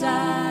cool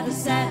side of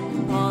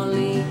satin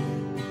Pauline.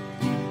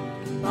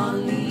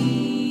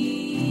 Pauline.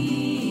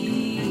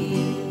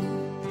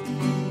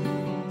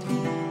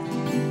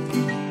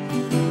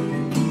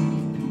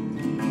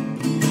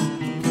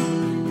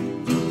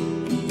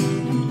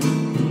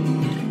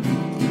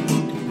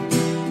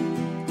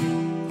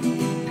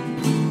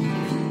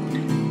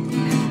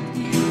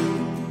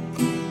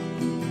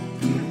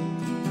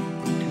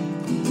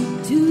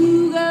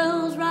 Two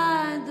girls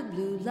ride the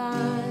blue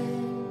line.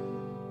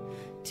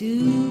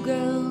 Two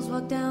girls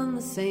walk down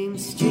the same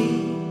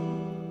street.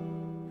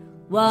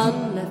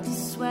 One left a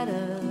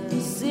sweater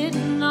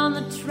sitting on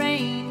the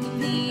train.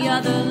 The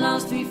other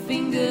lost 3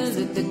 fingers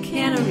at the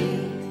cannery.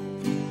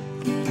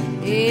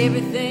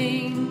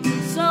 Everything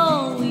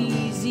so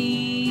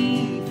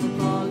easy for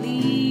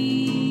Pauline.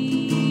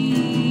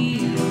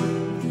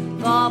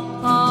 For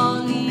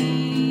Pauline.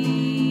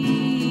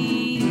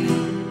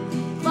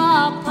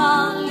 For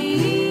Pauline.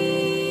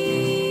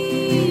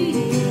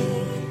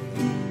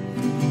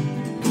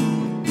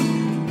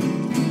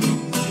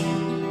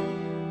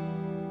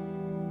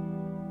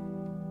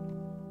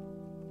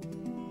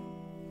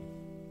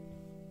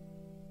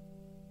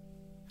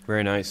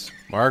 Very nice.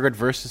 Margaret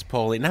versus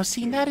Pauline. Now,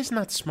 see, that is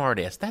not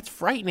smartass. That's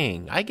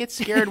frightening. I get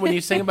scared when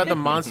you sing about the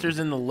monsters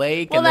in the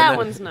lake. Well, and that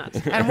one's not.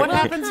 And what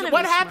happens?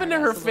 What happened to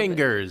her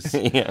fingers?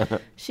 Yeah.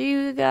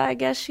 I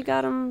guess she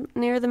got them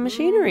near the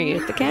machinery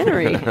at the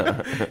cannery.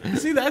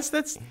 See,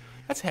 that's.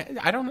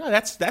 I don't know.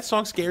 That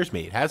song scares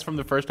me. It has from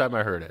the first time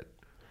I heard it.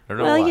 I don't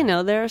know Well,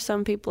 why. there are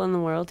some people in the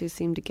world who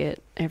seem to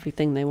get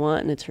everything they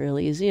want, and it's real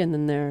easy, and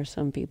then there are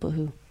some people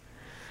who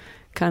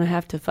kind of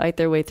have to fight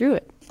their way through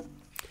it.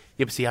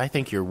 Yeah, but see, I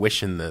think you're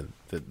wishing the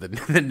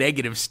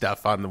negative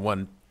stuff on the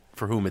one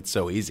for whom it's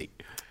so easy.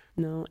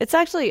 No, it's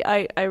actually,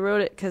 I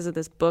wrote it because of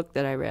this book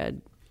that I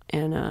read,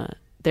 and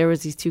there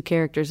was these two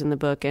characters in the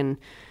book, and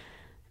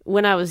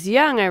when I was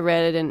young, I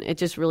read it, and it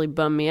just really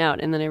bummed me out,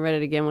 and then I read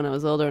it again when I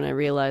was older, and I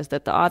realized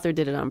that the author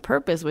did it on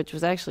purpose, which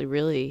was actually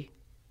really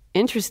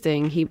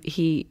interesting.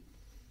 He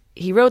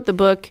wrote the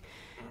book,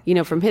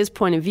 from his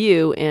point of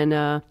view,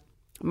 and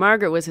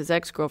Margaret was his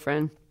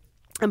ex-girlfriend,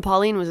 and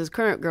Pauline was his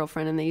current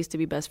girlfriend, and they used to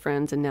be best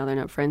friends, and now they're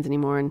not friends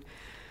anymore. And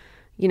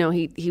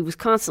he was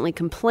constantly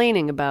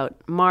complaining about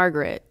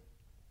Margaret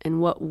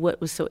and what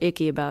was so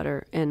icky about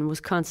her, and was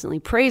constantly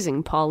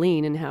praising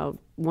Pauline and how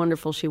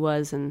wonderful she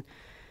was.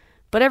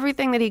 But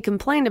everything that he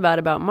complained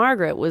about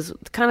Margaret was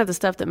kind of the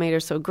stuff that made her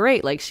so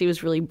great. Like, she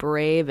was really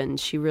brave, and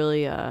she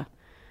really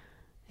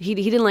he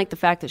didn't like the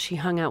fact that she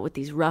hung out with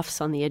these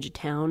roughs on the edge of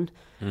town.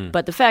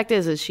 But the fact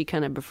is she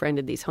kind of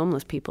befriended these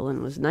homeless people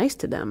and was nice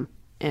to them.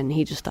 And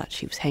he just thought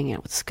she was hanging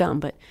out with scum.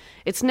 But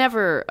it's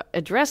never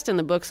addressed in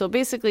the book. So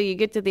basically you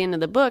get to the end of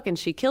the book and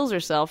she kills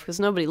herself because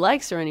nobody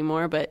likes her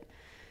anymore. But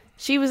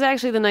she was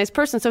actually the nice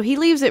person. So he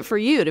leaves it for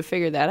you to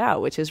figure that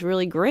out, which is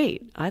really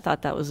great. I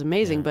thought that was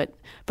amazing. Yeah.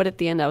 But at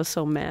the end I was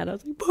so mad. I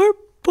was like, poor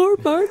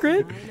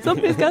Margaret.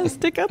 Somebody's got to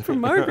stick up for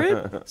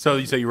Margaret. So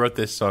you wrote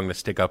this song to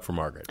stick up for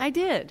Margaret. I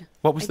did.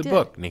 What was the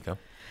book, Neko?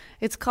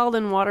 It's called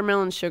In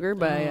Watermelon Sugar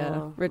by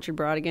Richard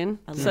Brodigan.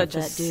 Such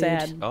a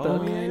sad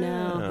book. I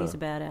know. He's a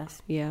badass.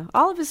 Yeah.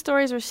 All of his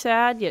stories are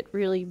sad, yet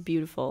really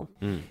beautiful.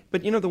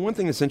 But, the one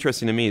thing that's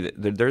interesting to me,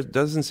 that there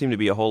doesn't seem to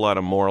be a whole lot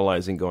of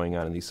moralizing going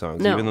on in these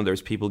songs. No. Even though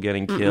there's people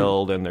getting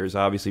killed, and there's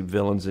obviously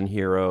villains and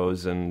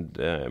heroes,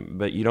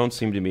 but you don't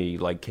seem to be,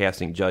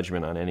 casting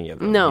judgment on any of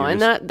them. No,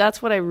 and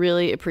that's what I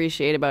really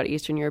appreciate about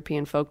Eastern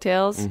European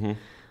folktales,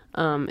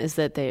 is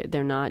that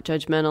they're not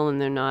judgmental,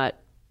 and they're not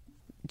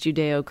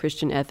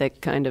Judeo-Christian ethic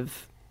kind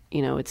of,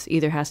 it's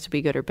either has to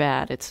be good or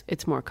bad.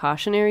 It's more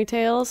cautionary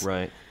tales.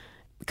 Right.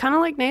 Kind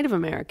of like Native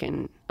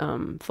American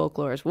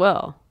folklore as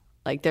well.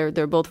 Like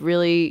they're both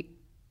really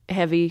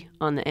heavy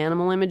on the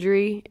animal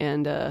imagery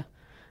and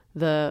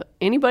the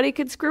anybody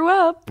could screw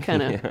up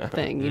kind of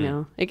thing,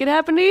 It could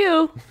happen to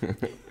you.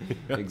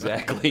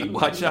 Exactly.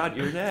 Watch out,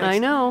 you're next. I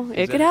know.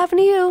 It could happen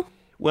to you.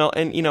 Well,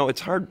 and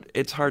it's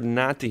hard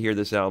not to hear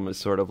this album as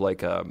sort of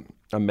like a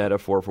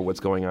metaphor for what's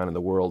going on in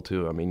the world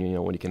too. I mean,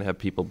 when you can have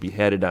people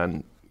beheaded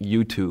on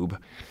YouTube,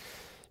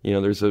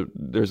 there's a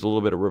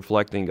little bit of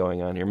reflecting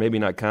going on here. Maybe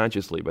not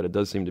consciously, but it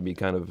does seem to be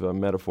kind of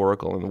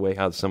metaphorical in the way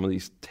how some of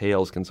these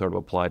tales can sort of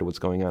apply to what's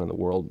going on in the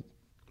world.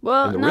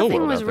 Well,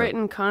 nothing was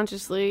written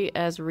consciously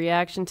as a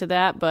reaction to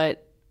that,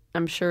 but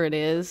I'm sure it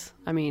is.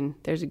 I mean,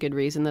 there's a good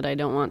reason that I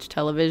don't watch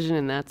television,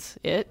 and that's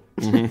it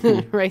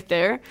right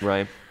there.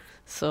 Right.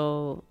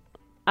 So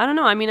I don't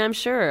know. I mean, I'm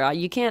sure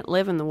you can't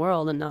live in the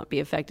world and not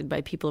be affected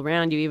by people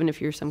around you, even if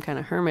you're some kind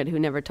of hermit who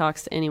never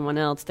talks to anyone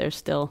else. You're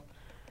still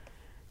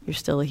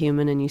a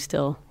human, and you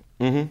still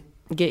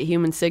get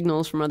human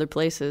signals from other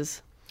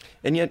places.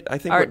 And yet, I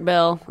think Art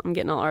Bell. I'm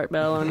getting all Art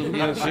Bell on you.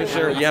 Yeah,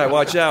 sure. Yeah,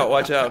 watch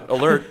out.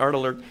 Alert, Art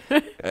alert.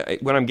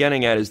 What I'm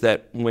getting at is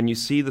that when you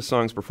see the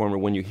songs performed, or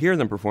when you hear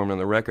them performed on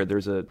the record,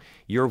 there's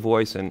your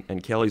voice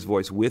and Kelly's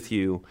voice with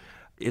you.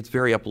 It's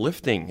very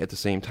uplifting at the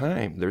same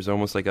time. There's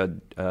almost like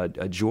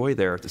a joy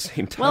there at the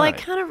same time. Well, I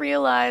kind of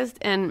realized,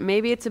 and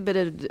maybe it's a bit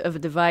of a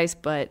device,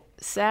 but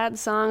sad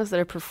songs that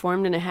are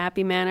performed in a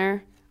happy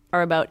manner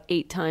are about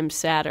 8 times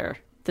sadder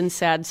than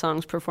sad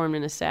songs performed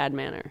in a sad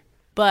manner.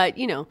 But,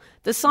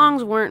 the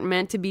songs weren't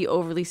meant to be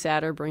overly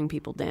sad or bring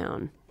people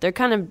down. They're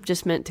kind of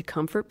just meant to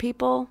comfort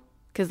people,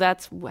 because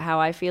that's how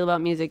I feel about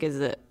music, is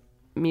that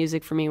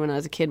music for me when I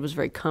was a kid was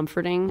very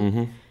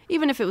comforting.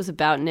 Even if it was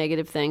about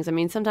negative things. I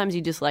mean, sometimes you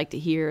just like to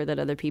hear that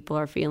other people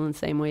are feeling the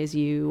same way as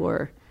you,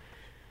 or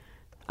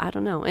I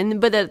don't know.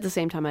 But at the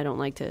same time, I don't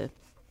like to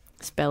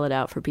spell it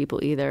out for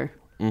people either.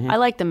 I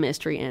like the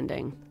mystery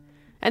ending.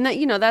 And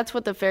that's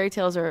what the fairy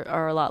tales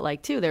are a lot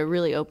like too. They're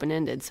really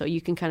open-ended, so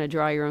you can kind of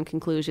draw your own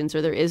conclusions,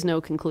 or there is no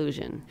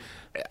conclusion.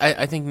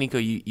 I think,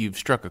 Neko, you've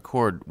struck a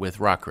chord with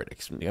rock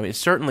critics. I mean,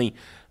 certainly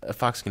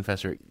Fox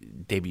Confessor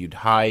debuted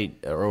high,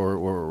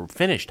 or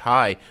finished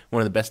high, one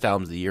of the best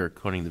albums of the year,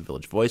 according to the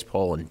Village Voice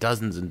poll, and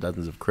dozens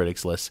of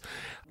critics' lists.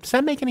 Does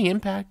that make any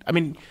impact? I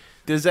mean,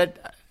 does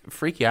that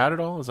freak you out at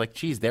all? It's like,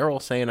 geez, they're all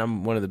saying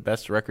I'm one of the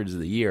best records of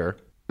the year.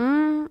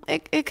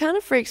 It kind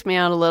of freaks me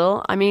out a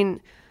little. I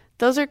mean,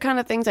 those are kind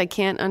of things I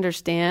can't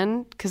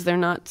understand because they're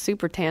not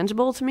super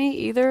tangible to me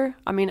either.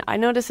 I mean, I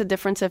notice a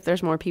difference if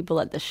there's more people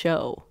at the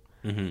show.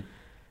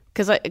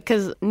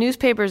 Because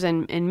newspapers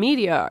and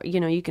media,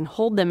 you can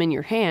hold them in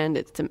your hand.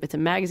 It's a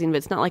magazine, but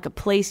it's not like a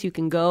place you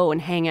can go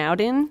and hang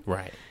out in.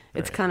 Right.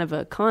 It's kind of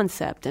a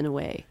concept in a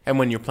way. And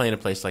when you're playing a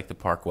place like the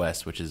Park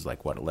West, which is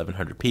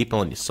 1,100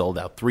 people, and you sold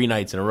out 3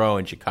 nights in a row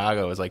in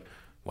Chicago, it's like,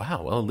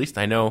 wow, well, at least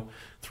I know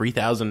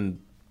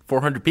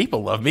 3,400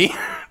 people love me.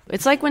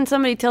 It's like when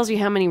somebody tells you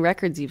how many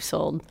records you've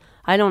sold.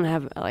 I'm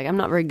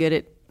not very good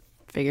at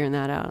figuring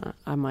that out.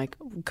 I'm like,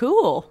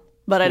 cool.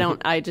 But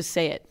I just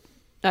say it.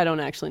 I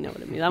don't actually know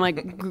what it means. I'm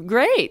like,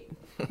 great.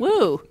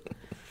 Woo.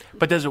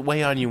 But does it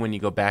weigh on you when you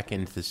go back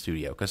into the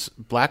studio? Because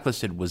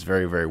Blacklisted was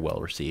very, very well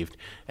received.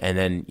 And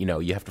then,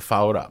 you have to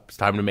follow it up. It's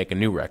time to make a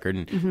new record.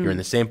 And you're in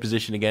the same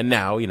position again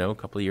now, a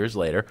couple of years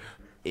later.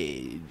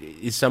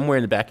 Is somewhere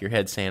in the back of your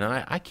head saying,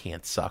 I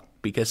can't suck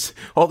because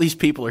all these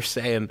people are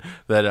saying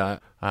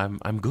that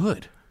I'm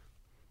good.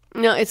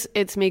 No,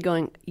 it's me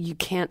going, you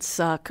can't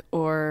suck,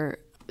 or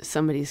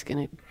somebody's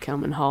going to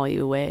come and haul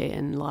you away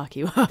and lock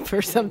you up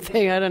or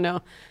something. I don't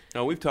know.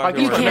 No, we've talked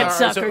You about can't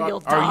that. suck or you'll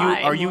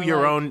die. Are you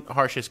your own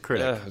harshest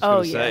critic?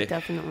 Yeah,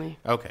 definitely.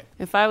 Okay.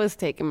 If I was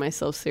taking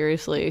myself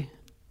seriously,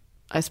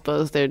 I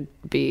suppose there'd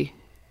be,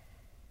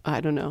 I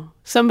don't know,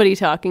 somebody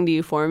talking to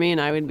you for me, and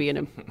I would be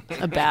in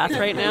a bath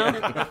right now.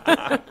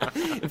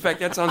 In fact,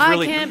 that sounds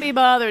really... I can't be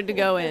bothered to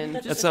go in.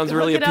 Just that sounds hook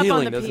really it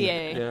appealing, up on the doesn't PA.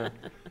 it? Yeah.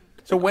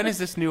 So when is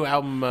this new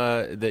album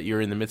that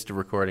you're in the midst of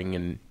recording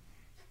and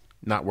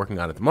not working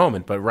on at the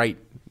moment, but right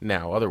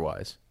now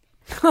otherwise?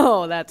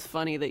 Oh, that's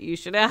funny that you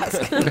should ask.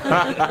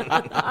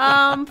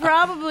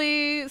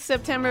 Probably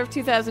September of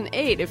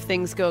 2008 if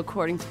things go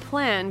according to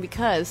plan,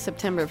 because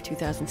September of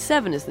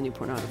 2007 is the new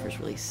Pornographer's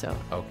release. So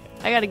okay.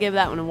 I got to give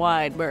that one a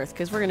wide berth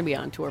because we're going to be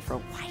on tour for a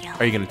while.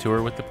 Are you going to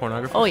tour with the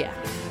Pornographer? Oh, yeah.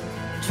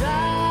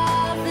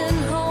 Driving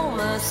home,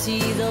 I see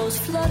those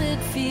flooded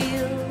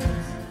fields.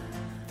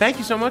 Thank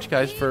you so much,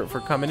 guys, for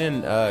coming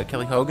in.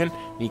 Kelly Hogan,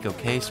 Neko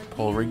Case,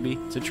 Paul Rigby.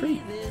 It's a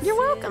treat. You're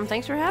welcome.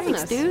 Thanks for having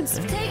us, dudes.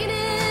 Taking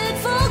it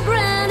for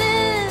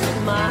granted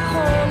my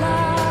whole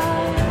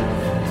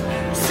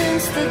life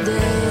since the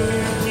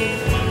day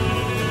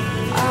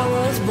I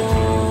was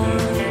born.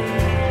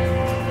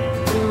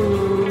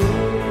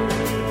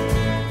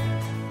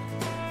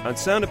 On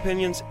Sound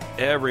Opinions,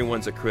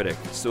 everyone's a critic.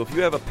 So if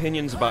you have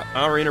opinions about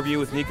our interview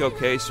with Neko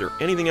Case or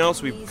anything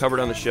else we've covered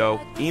on the show,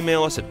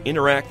 email us at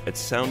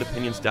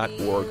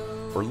interact@soundopinions.org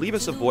or leave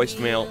us a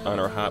voicemail on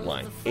our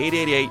hotline,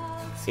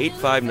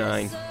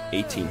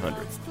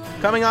 888-859-1800.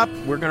 Coming up,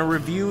 we're going to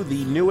review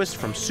the newest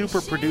from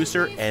super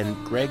producer and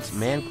Greg's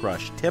man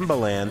crush,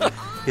 Timbaland,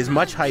 his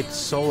much-hyped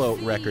solo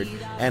record,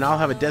 and I'll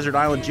have a Desert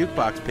Island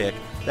Jukebox pick.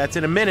 That's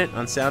in a minute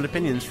on Sound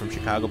Opinions from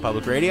Chicago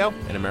Public Radio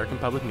and American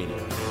Public Media.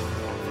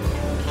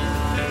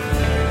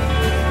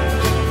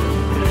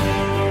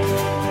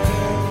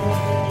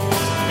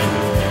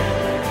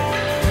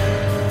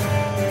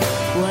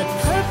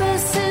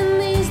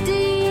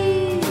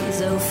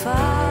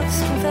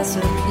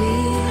 Confessor,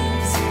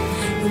 please,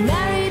 who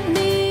married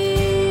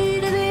me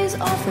to these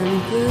orphan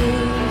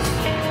blues.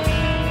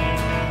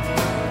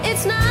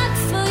 It's not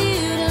for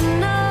you to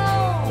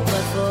know,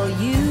 but for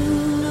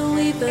you to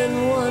weep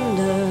and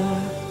wonder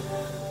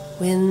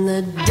when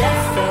the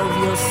death of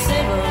your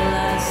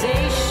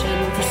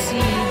civilization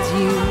precedes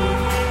you.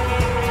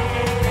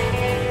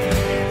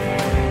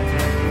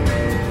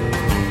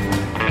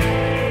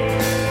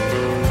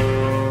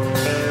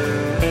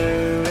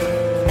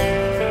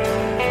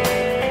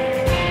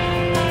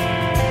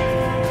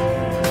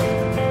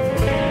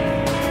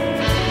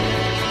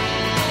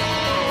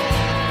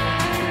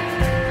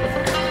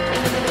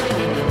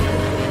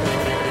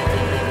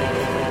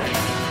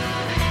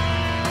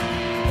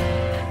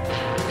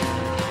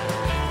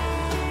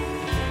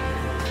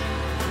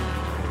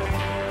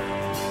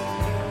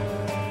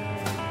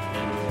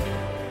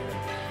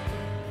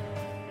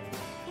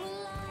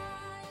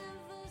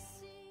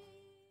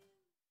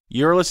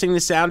 You're listening to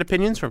Sound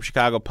Opinions from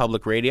Chicago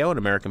Public Radio and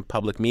American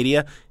Public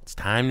Media. It's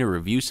time to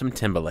review some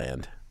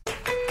Timbaland.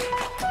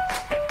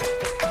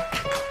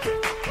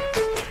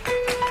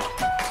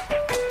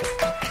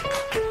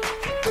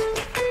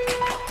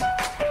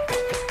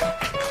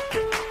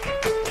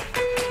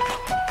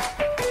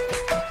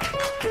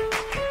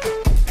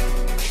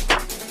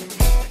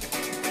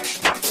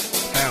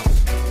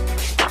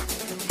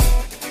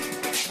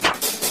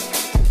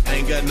 I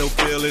ain't got no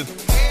feelings.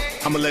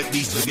 I'ma let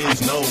these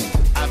niggas know.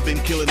 I've been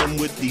killing them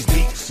with these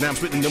beats. Now I'm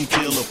spitting them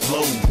killer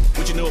flow.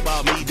 What you know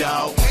about me,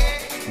 dawg?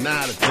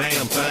 Not a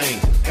damn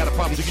thing. Got a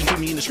problem, so you can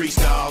see me in the streets,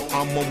 dawg.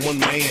 I'm on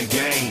one-man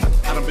game.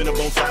 I done been on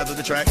both sides of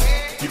the track.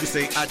 You can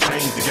say I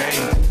changed the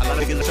game. A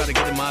lot of niggas try to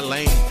get in my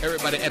lane.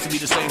 Everybody asking me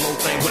the same old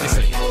thing. What they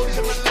say?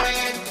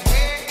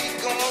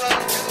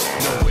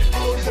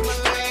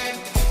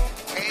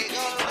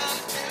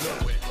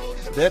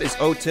 That is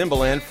O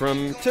Timbaland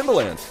from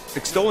Timbaland.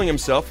 Extolling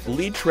himself,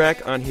 lead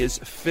track on his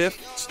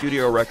 5th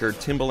studio record,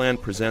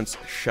 Timbaland Presents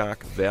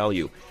Shock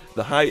Value.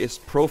 The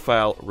highest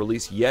profile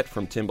release yet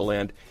from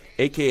Timbaland,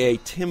 a.k.a.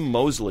 Tim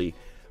Mosley,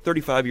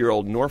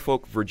 35-year-old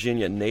Norfolk,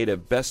 Virginia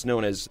native, best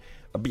known as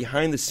a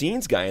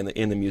behind-the-scenes guy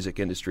in the music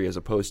industry as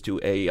opposed to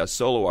a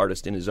solo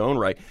artist in his own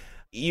right.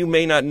 You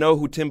may not know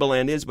who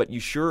Timbaland is, but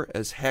you sure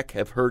as heck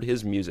have heard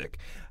his music.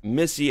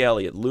 Missy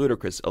Elliott,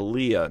 Ludacris,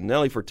 Aaliyah,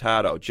 Nelly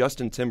Furtado,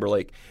 Justin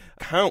Timberlake,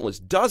 countless,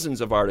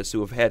 dozens of artists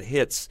who have had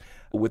hits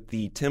with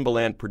the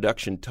Timbaland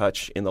production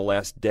touch in the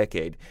last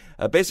decade.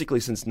 Basically,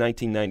 since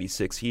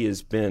 1996, he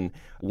has been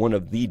one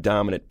of the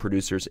dominant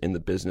producers in the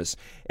business.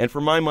 And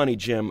for my money,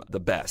 Jim, the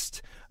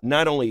best.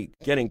 Not only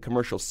getting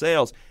commercial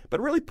sales,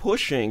 but really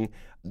pushing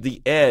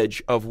the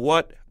edge of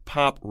what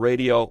pop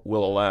radio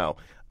will allow.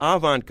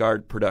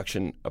 Avant-garde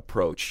production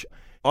approach,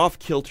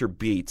 off-kilter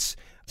beats,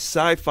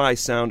 sci-fi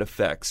sound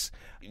effects,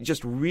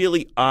 just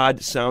really odd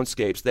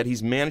soundscapes that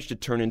he's managed to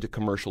turn into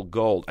commercial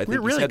gold. I think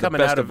We're he's really had the coming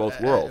best out of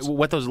both worlds.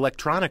 What those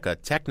electronica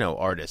techno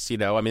artists,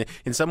 I mean,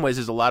 in some ways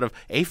there's a lot of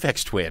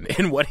Aphex Twin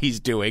in what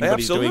he's doing, but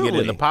he's doing it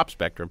in the pop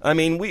spectrum. I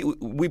mean,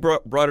 we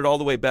brought it all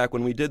the way back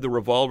when we did the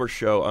Revolver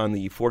show on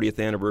the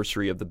 40th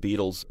anniversary of the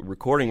Beatles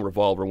recording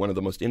Revolver, one of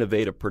the most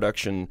innovative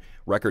production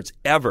records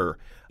ever.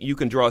 You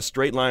can draw a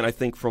straight line, I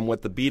think, from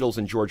what the Beatles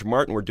and George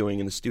Martin were doing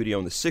in the studio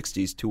in the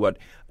 60s to what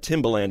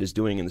Timbaland is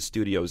doing in the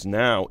studios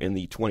now in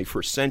the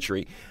 21st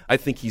century. I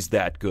think he's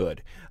that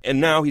good. And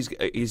now he's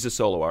a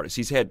solo artist.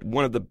 He's had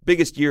one of the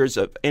biggest years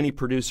of any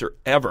producer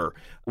ever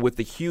with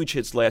the huge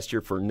hits last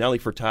year for Nelly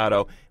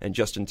Furtado and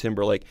Justin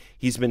Timberlake.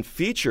 He's been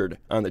featured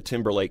on the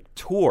Timberlake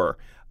tour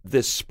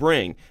this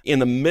spring. In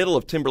the middle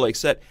of Timberlake's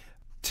set,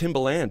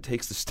 Timbaland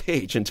takes the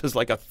stage and does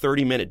like a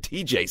 30-minute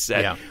DJ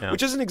set,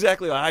 which isn't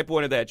exactly the high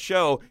point of that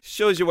show.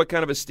 Shows you what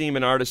kind of esteem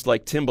an artist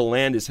like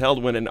Timbaland is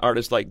held when an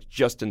artist like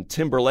Justin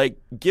Timberlake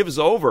gives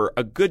over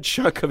a good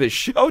chunk of his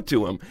show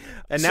to him.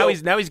 And now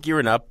he's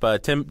gearing up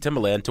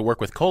Timbaland to work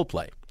with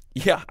Coldplay.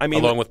 Yeah, I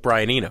mean, along with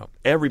Brian Eno.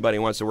 Everybody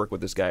wants to work with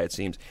this guy, it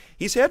seems.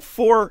 He's had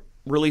 4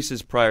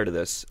 releases prior to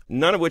this,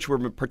 none of which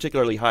were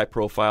particularly high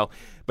profile,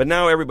 but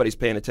now everybody's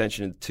paying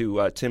attention to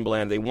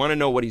Timbaland. They want to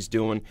know what he's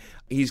doing.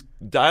 He's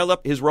dialed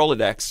up his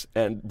Rolodex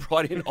and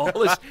brought in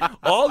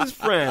all his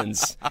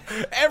friends.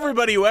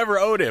 Everybody who ever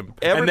owed him,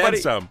 and then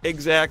some.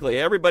 Exactly.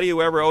 Everybody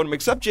who ever owed him,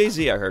 except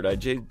Jay-Z, I heard.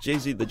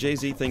 The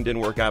Jay-Z thing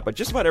didn't work out, but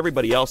just about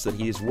everybody else that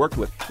he's worked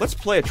with. Let's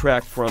play a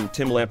track from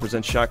Timbaland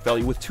Presents Shock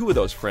Value with 2 of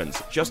those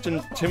friends,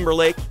 Justin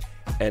Timberlake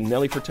and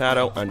Nelly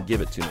Furtado on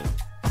Give It To Me.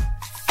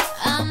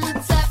 I'm the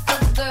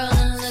type of girl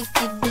and look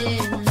you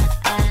dead in the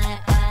eye.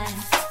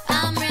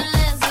 I'm real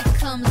as it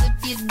comes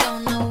if you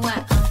don't know why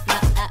I'm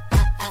fly.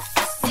 I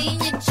seen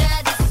you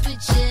try to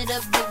switch it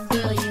up, but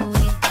girl, you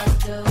ain't that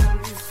dope.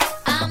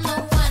 I'm the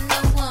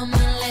Wonder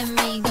Woman, let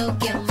me go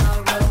get my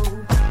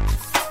robe.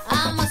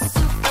 I'm a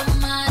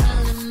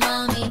supermodel and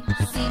mommy,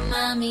 see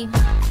mommy.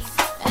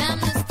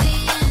 Amnesty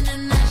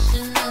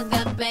International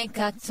got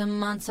Bangkok to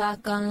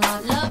Montauk on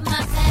lock. Love my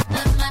head,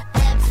 love my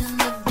abs in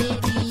the video.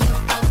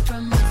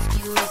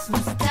 My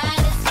style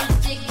is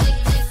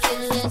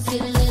ridiculous. If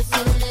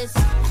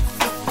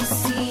you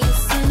see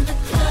us in the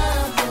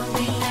club, then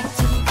we like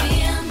to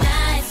feel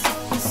nice. If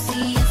you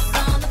see us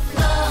on the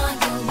floor,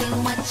 you'll be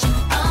watching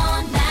all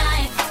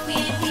night. We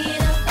ain't here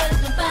to hurt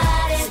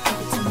nobody.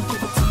 So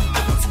give it to me,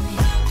 give it to me,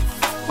 give it to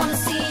me. Wanna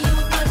see you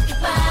work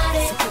your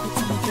body. So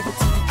give it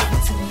to me, give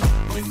it to me,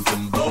 give it to me. When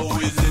Timbo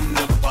is in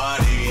the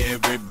party,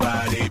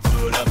 everybody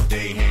put up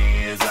their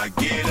hands. I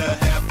get a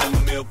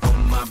 $500,000 for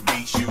my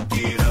beats, you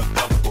get a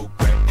couple.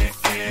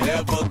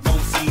 Never gon'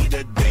 see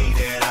the day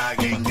that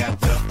I ain't got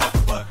the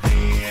upper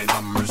hand.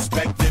 I'm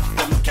respected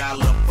from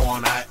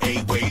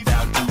California, way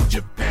down to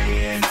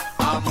Japan.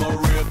 I'm a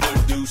real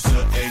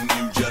producer and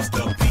you just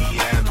a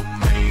piano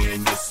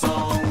man. Your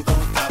song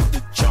don't top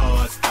the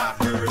charts, I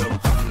heard them,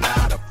 I'm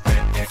not a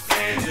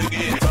fan. To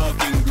get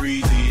talking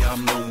greasy,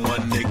 I'm the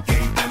one that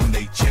gave them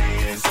they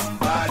chance.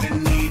 Somebody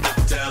need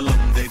to tell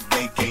them that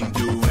they can't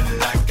do it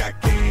like I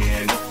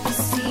can.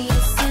 See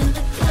us in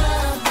the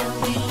club, then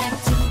we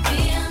like to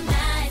feel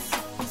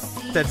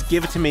nice. That's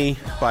Give It To Me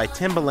by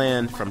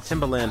Timbaland from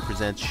Timbaland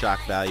Presents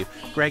Shock Value.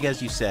 Greg,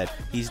 as you said,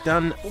 he's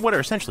done what are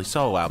essentially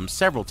solo albums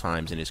several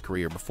times in his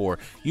career before,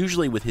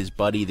 usually with his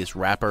buddy, this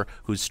rapper,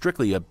 who's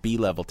strictly a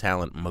B-level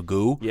talent,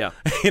 Magoo. Yeah.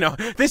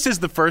 This is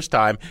the first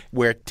time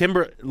where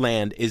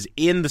Timbaland is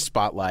in the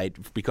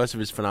spotlight because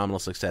of his phenomenal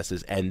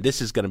successes, and this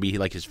is going to be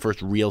like his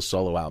first real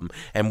solo album.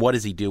 And what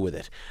does he do with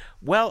it?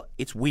 Well,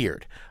 it's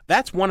weird.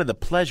 That's one of the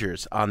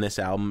pleasures on this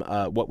album,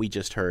 what we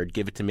just heard,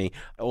 Give It To Me.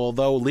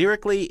 Although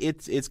lyrically,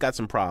 it's got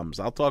some problems.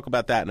 I'll talk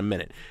about that in a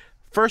minute.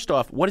 First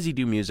off, what does he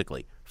do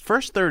musically?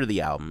 First third of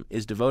the album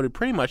is devoted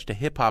pretty much to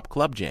hip-hop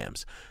club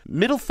jams.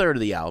 Middle third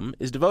of the album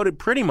is devoted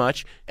pretty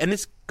much, and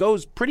this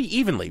goes pretty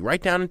evenly,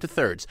 right down into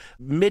thirds.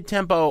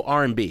 Mid-tempo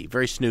R&B,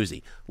 very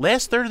snoozy.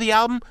 Last third of the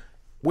album,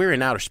 we're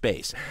in outer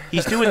space.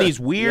 He's doing these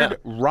weird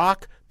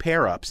rock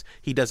pair-ups.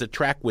 He does a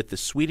track with the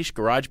Swedish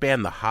garage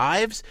band The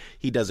Hives.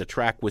 He does a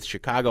track with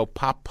Chicago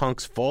pop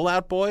punk's Fall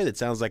Out Boy that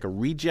sounds like a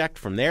reject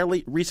from their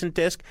recent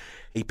disc.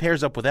 He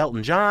pairs up with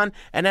Elton John,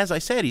 and as I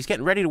said, he's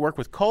getting ready to work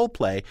with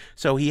Coldplay,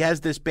 so he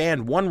has this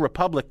band One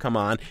Republic come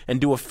on and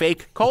do a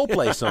fake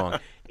Coldplay song.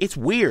 It's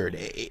weird.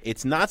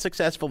 It's not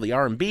successful. The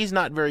R&B's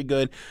not very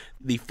good.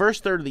 The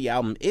first third of the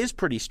album is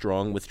pretty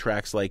strong with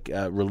tracks like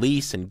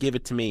Release and Give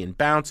It To Me and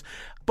Bounce.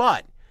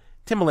 But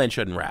Timbaland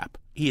shouldn't rap.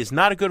 He is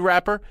not a good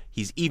rapper.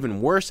 He's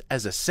even worse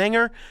as a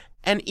singer.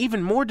 And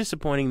even more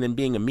disappointing than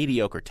being a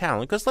mediocre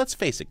talent, because let's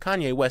face it,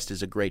 Kanye West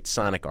is a great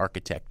sonic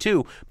architect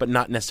too, but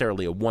not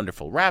necessarily a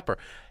wonderful rapper.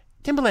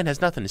 Timbaland has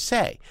nothing to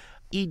say.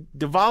 He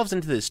devolves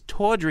into this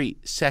tawdry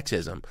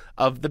sexism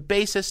of the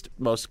basest,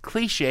 most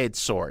cliched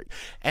sort.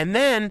 And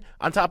then,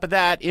 on top of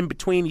that, in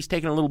between, he's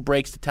taking a little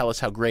breaks to tell us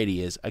how great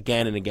he is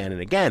again and again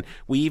and again.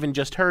 We even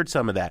just heard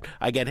some of that.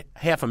 I get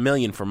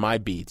 $500,000 for my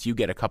beats. You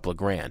get a couple of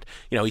grand.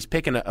 You know, he's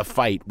picking a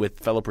fight with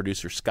fellow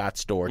producer Scott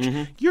Storch.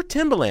 Mm-hmm. You're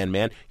Timbaland,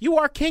 man. You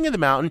are king of the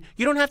mountain.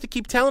 You don't have to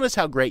keep telling us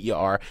how great you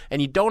are,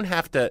 and you don't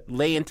have to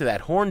lay into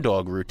that horn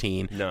dog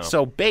routine. No.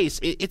 So bass,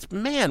 it's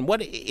man,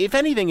 what if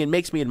anything, it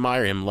makes me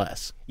admire him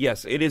less.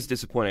 Yes, it is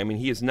disappointing. I mean,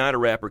 he is not a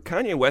rapper.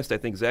 Kanye West, I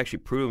think, has actually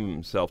proven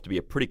himself to be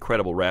a pretty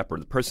credible rapper.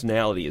 The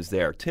personality is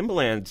there.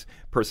 Timbaland's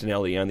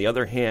personality, on the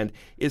other hand,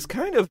 is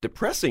kind of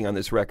depressing on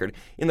this record.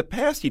 In the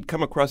past, he'd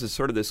come across as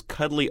sort of this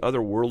cuddly,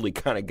 otherworldly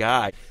kind of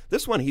guy.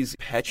 This one, he's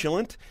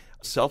petulant,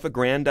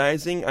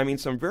 self-aggrandizing. I mean,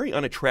 some very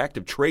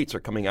unattractive traits are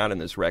coming out in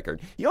this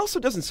record. He also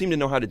doesn't seem to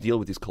know how to deal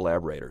with these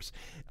collaborators.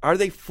 Are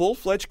they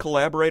full-fledged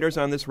collaborators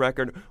on this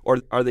record, or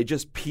are they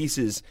just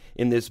pieces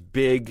in this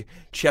big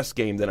chess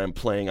game that I'm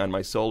playing on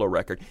my solo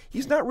record?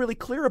 He's not really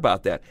clear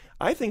about that.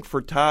 I think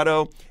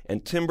Furtado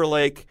and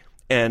Timberlake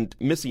and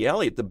Missy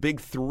Elliott, the big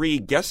three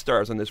guest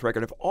stars on this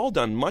record, have all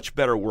done much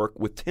better work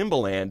with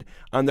Timbaland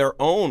on their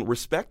own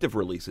respective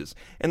releases.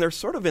 And they're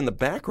sort of in the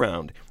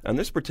background on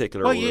this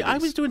particular release. Yeah, I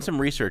was doing some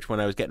research when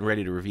I was getting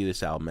ready to review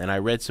this album, and I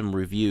read some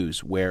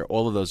reviews where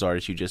all of those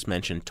artists you just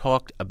mentioned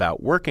talked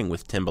about working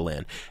with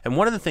Timbaland. And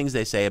one of the things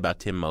they say about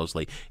Tim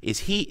Mosley is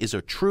he is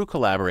a true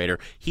collaborator.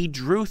 He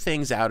drew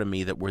things out of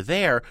me that were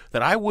there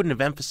that I wouldn't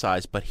have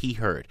emphasized, but he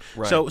heard.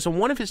 Right. So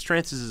one of his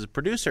strengths as a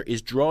producer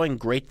is drawing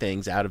great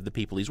things out of the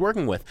people he's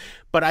working with.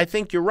 But I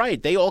think you're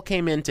right. They all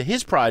came into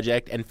his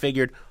project and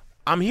figured,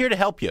 I'm here to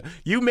help you.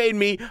 You made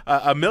me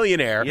a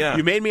millionaire. Yeah.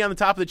 You made me on the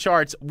top of the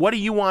charts. What do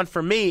you want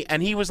from me?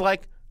 And he was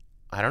like,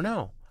 I don't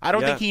know. I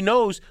don't think he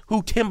knows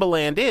who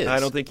Timbaland is. I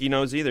don't think he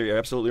knows either. You're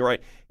absolutely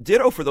right.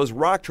 Ditto for those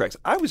rock tracks.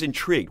 I was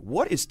intrigued.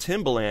 What is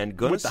Timbaland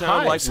going to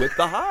sound like with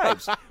the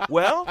Hives?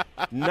 Well,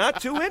 not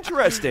too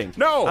interesting.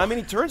 No. I mean,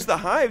 he turns the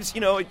Hives,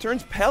 he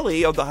turns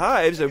Pelly of the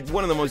Hives,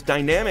 one of the most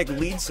dynamic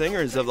lead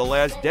singers of the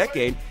last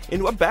decade,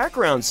 into a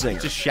background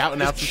singer. Just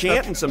shouting out some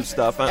chanting some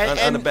stuff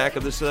on the back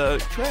of this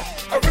track.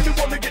 I really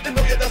want to get to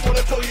know you, that's what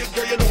I told you,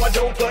 girl, you know I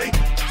don't play.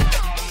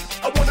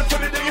 I want to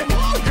put it in your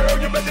mouth,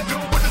 girl, you better do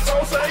what the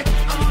song say.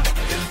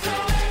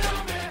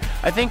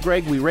 I think,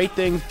 Greg, we rate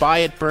things, buy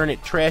it, burn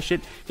it, trash it.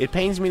 It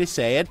pains me to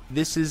say it.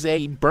 This is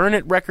a burn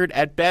it record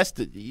at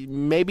best,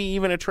 maybe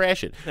even a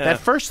trash it. Yeah. That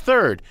first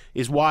third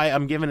is why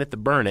I'm giving it the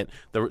burn it.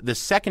 The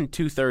second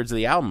 2/3 of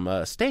the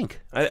album stink.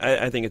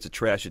 I think it's a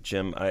trash it,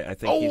 Jim. I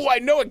think I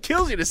know it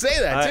kills you to say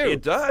that, too.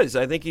 It does.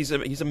 I think he's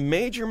a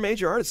major,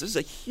 major artist. This is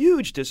a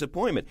huge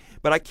disappointment.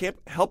 But I can't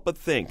help but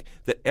think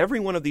that every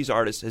one of these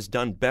artists has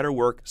done better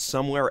work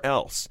somewhere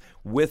else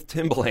with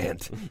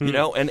Timbaland,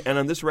 and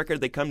on this record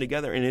they come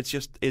together, and it's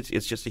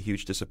just a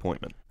huge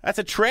disappointment. That's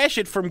a trash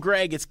it from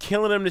Greg. It's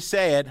killing him to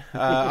say it.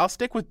 I'll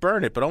stick with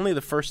burn it, but only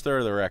the first third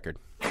of the record.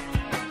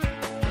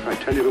 I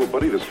tell you, little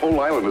buddy, this whole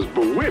island is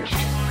bewitched.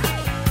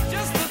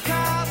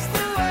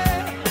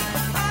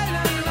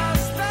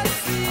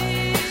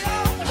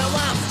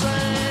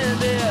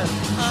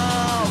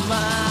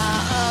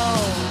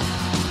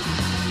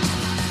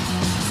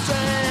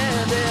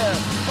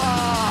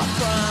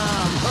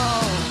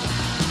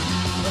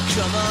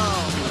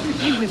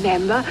 You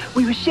remember,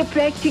 we were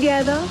shipwrecked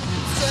together.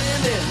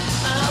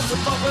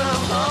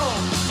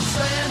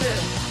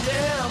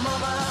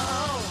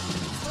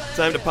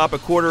 Time to pop a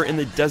quarter in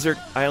the Desert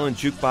Island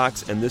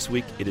Jukebox, and this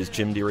week it is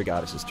Jim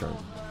DeRogatis' turn.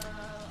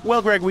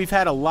 Well, Greg, we've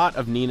had a lot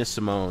of Nina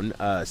Simone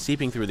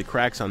seeping through the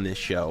cracks on this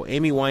show.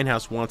 Amy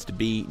Winehouse wants to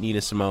be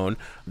Nina Simone.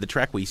 The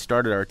track we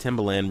started our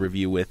Timbaland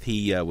review with,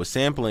 he was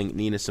sampling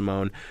Nina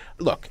Simone.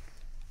 Look,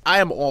 I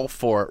am all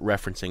for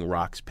referencing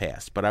rock's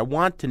past, but I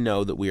want to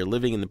know that we are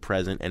living in the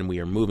present and we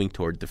are moving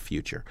toward the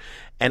future.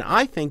 And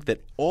I think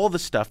that all the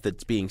stuff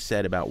that's being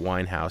said about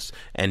Winehouse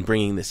and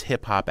bringing this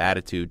hip-hop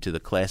attitude to the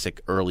classic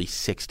early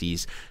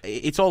 60s,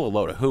 it's all a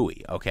load of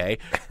hooey, okay?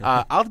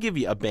 I'll give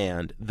you a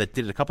band that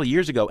did it a couple of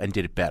years ago and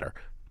did it better.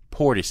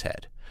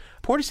 Portishead.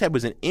 Portishead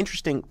was an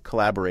interesting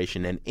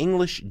collaboration, an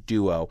English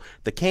duo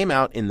that came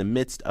out in the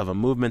midst of a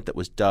movement that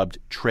was dubbed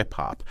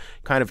trip-hop,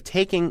 kind of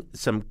taking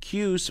some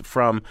cues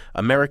from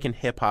American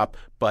hip-hop,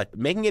 but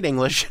making it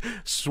English,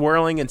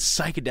 swirling and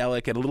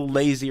psychedelic and a little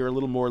lazy or a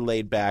little more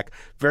laid back,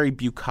 very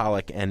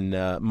bucolic and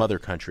mother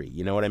country.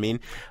 You know what I mean?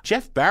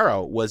 Jeff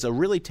Barrow was a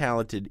really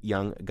talented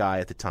young guy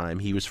at the time.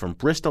 He was from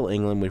Bristol,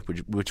 England,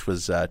 which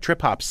was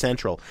trip-hop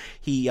central.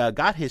 He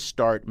got his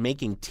start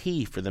making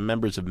tea for the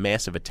members of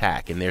Massive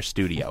Attack in their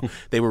studio.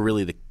 They were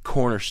really the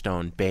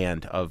cornerstone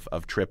band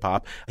of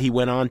trip-hop. He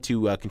went on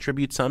to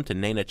contribute some to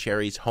Nana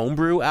Cherry's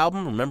Homebrew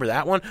album. Remember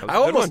that one?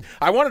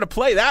 I wanted to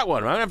play that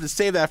one. I'm going to have to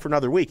save that for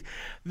another week.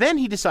 Then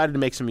he decided to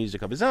make some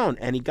music of his own,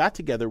 and he got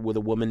together with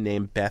a woman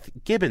named Beth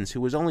Gibbons,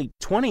 who was only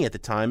 20 at the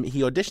time.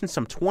 He auditioned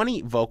some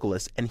 20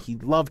 vocalists, and he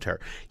loved her.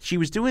 She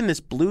was doing this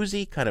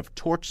bluesy kind of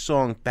torch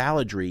song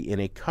balladry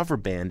in a cover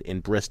band in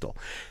Bristol.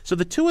 So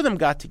the two of them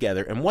got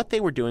together, and what they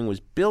were doing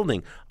was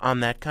building on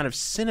that kind of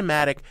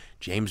cinematic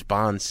James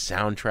Bond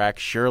soundtrack,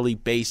 Shirley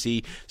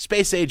Bassey,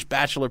 space-age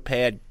bachelor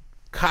pad,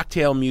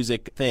 cocktail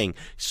music thing,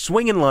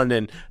 swinging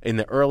London in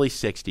the early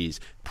 60s,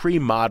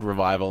 pre-mod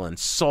revival and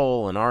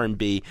soul and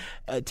R&B,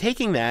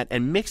 taking that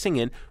and mixing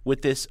it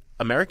with this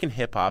American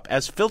hip-hop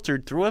as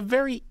filtered through a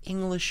very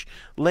English,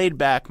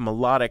 laid-back,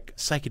 melodic,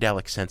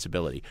 psychedelic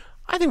sensibility.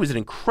 I think it was an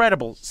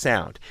incredible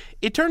sound.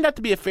 It turned out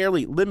to be a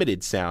fairly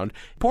limited sound.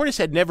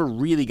 Portishead never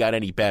really got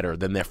any better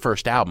than their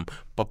first album,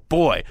 but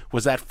boy,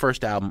 was that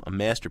first album a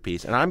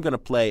masterpiece. And I'm going to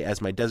play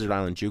as my Desert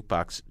Island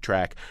Jukebox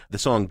track the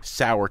song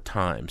Sour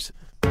Times.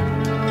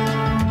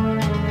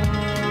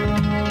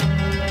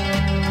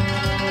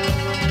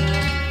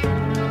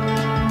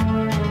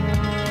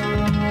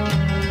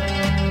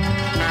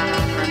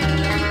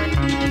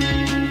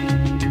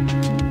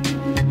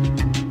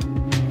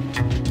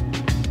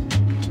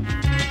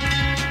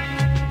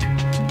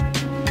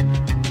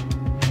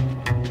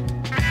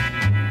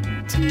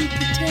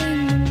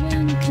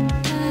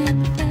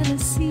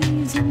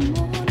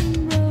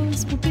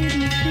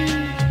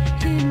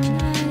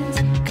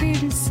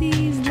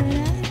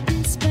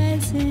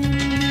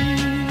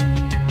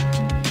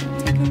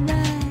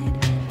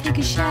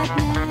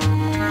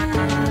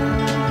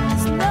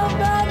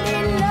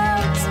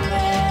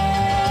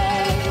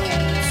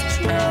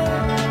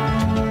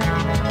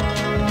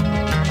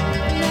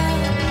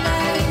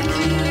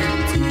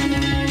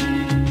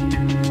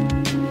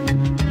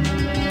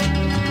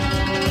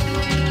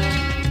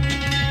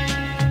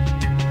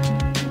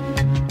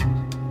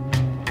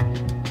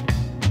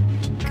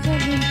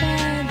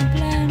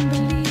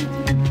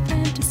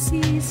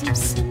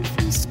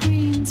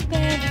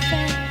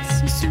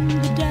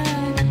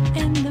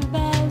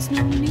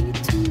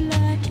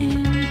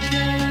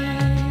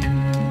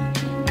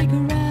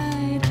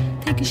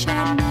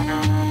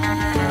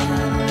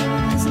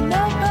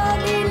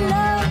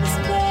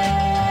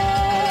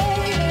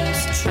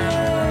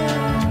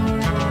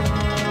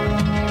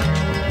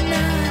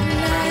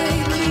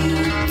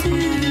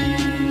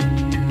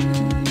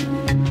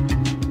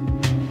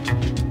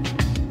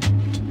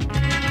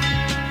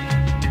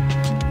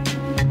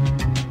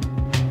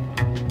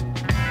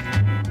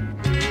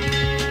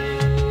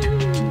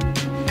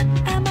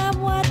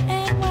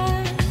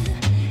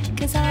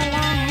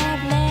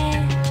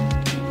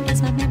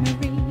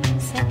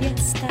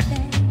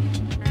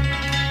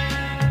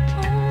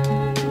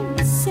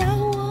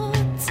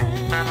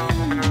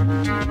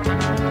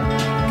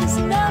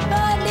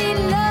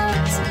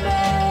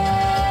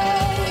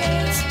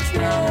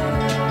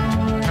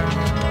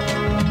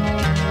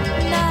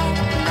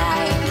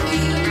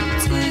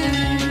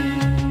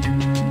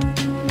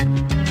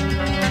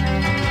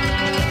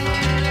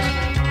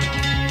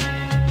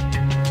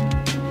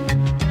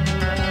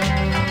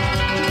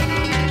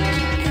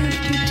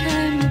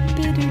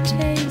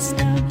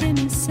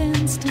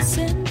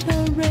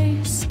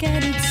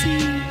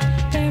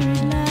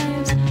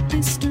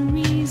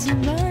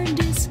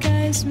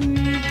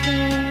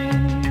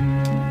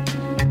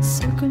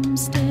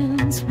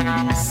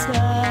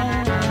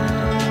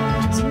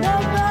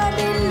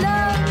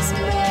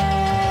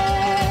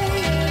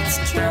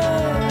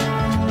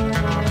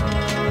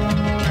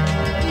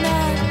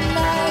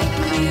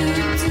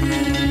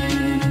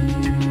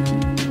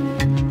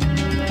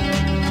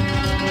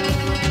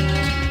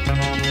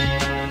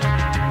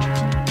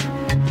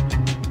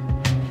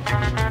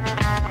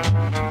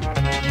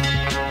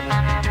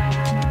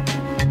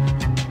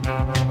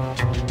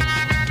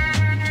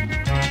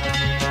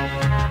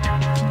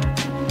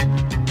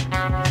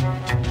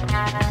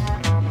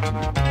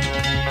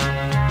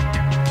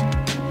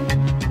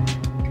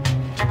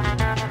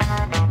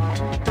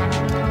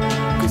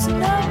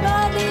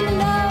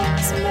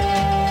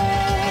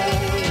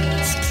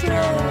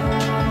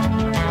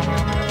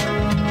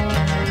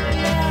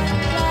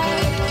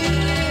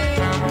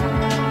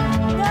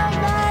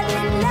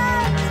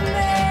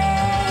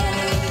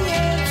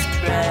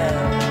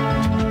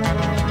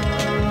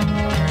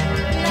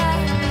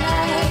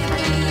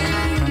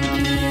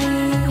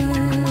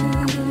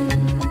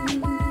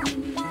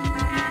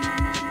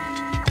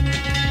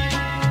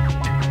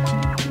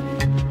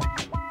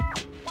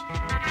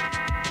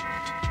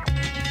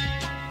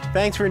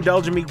 Thanks for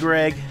indulging me,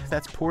 Greg.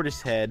 That's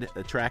Portishead.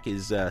 The track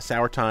is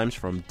Sour Times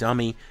from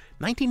Dummy,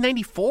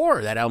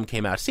 1994 that album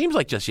came out. Seems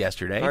like just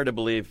yesterday. Hard to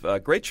believe.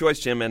 Great choice,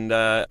 Jim, and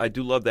I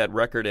do love that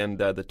record, and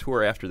the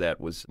tour after that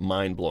was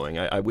mind-blowing.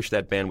 I wish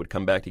that band would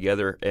come back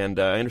together, and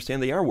I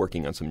understand they are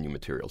working on some new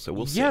material, so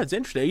we'll see. Yeah, it's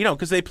interesting,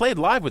 because they played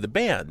live with a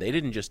band. They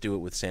didn't just do it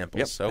with samples,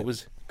 Yep. so it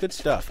was good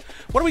stuff.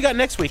 What do we got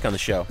next week on the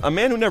show? A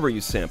man who never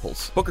used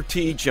samples, Booker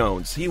T.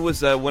 Jones. He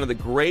was one of the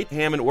great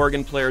Hammond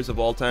organ players of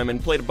all time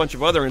and played a bunch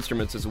of other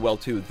instruments as well,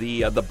 too.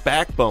 The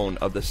backbone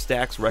of the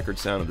Stax record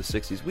sound of the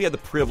 60s. We had the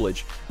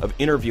privilege of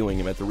interviewing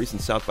him at the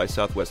recent South by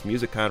Southwest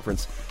Music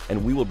Conference,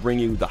 and we will bring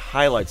you the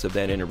highlights of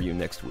that interview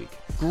next week.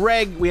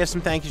 Greg, we have some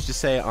thank yous to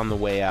say on the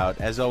way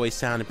out. As always,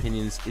 Sound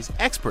Opinions is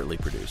expertly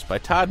produced by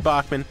Todd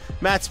Bachman,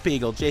 Matt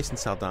Spiegel, Jason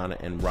Saldana,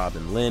 and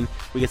Robin Lynn.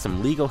 We get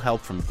some legal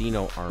help from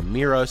Dino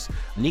Armiros.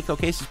 Neko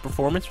Case's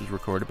performance was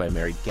recorded by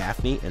Mary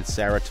Gaffney and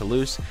Sarah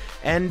Toulouse.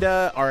 And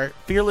our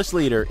fearless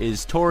leader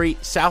is Tori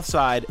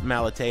Southside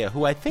Malatea,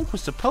 who I think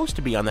was supposed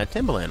to be on that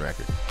Timbaland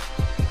record.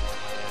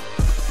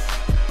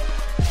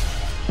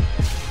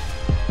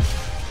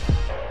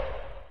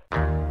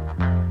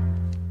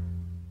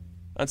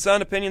 On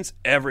Sound Opinions,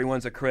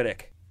 everyone's a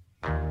critic.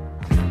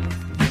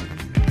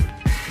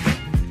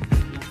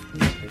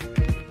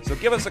 So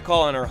give us a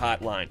call on our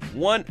hotline,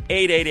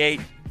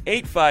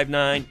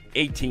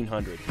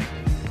 1-888-859-1800.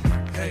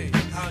 Hey,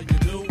 how you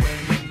doing?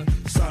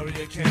 Sorry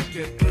I can't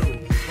get through.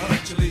 Why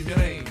don't you leave your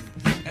name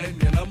and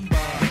your number,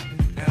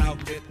 and I'll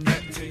get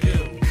back to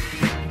you.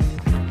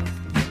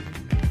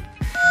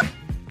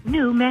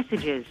 New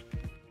messages.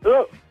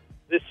 Hello,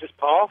 this is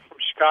Paul from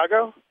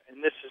Chicago,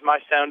 and this is my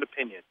Sound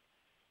Opinion.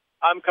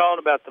 I'm calling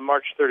about the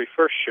March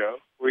 31st show,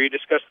 where you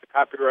discussed the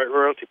Copyright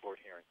Royalty Board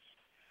hearings.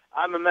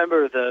 I'm a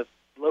member of the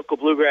local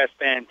bluegrass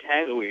band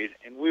Tangleweed,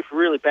 and we've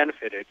really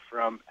benefited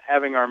from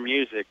having our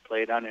music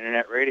played on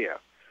internet radio.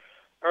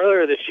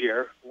 Earlier this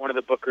year, one of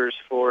the bookers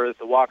for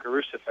the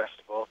Wakarusa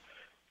Festival,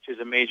 which is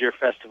a major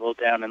festival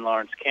down in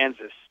Lawrence,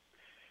 Kansas,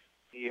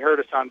 he heard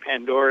us on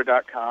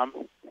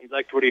Pandora.com. He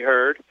liked what he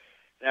heard,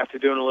 and after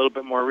doing a little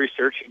bit more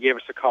research, he gave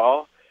us a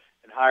call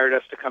and hired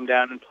us to come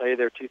down and play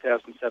their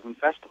 2007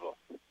 festival.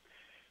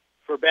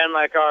 For a band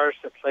like ours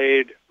that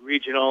played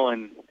regional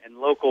and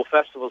local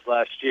festivals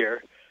last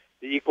year,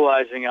 the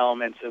equalizing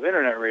elements of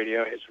internet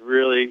radio has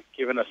really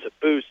given us a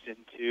boost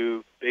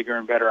into bigger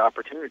and better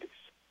opportunities.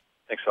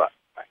 Thanks a lot.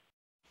 Bye.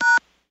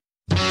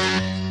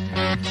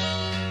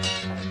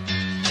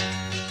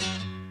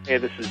 Hey,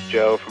 this is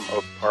Joe from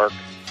Oak Park.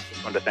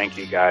 Just wanted to thank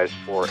you guys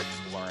for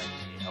exploring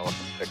the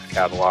Elephant 6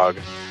 catalog.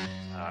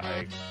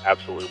 I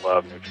absolutely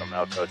love Neutral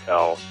Milk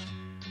Hotel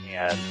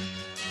and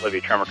Livy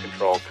Tremor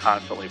Control,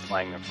 constantly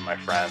playing them for my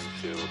friends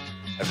who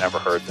have never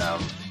heard them,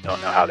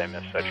 don't know how they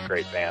miss such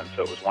great bands.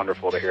 So it was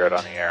wonderful to hear it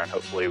on the air, and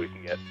hopefully we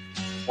can get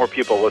more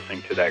people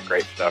listening to that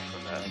great stuff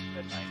from the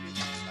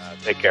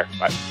mid-90s. Take care.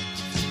 Bye.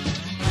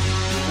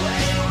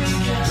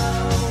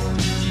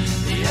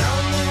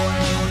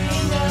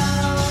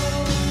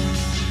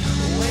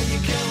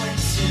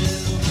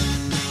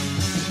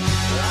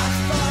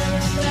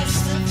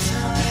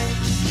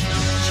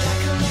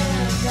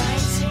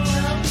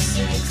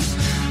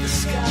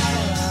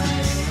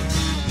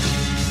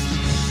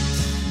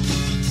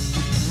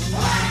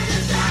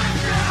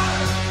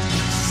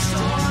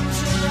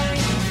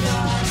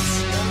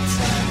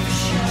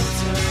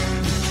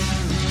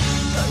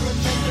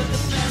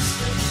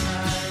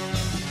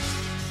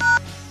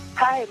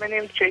 Hi, my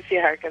name is Tracy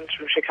Harkins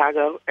from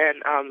Chicago,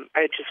 and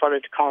I just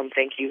wanted to call and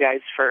thank you guys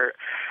for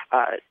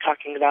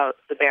talking about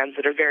the bands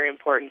that are very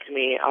important to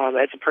me.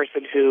 As a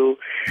person who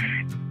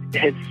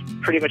has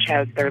pretty much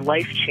had their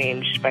life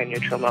changed by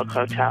Neutral Milk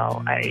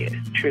Hotel, I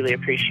truly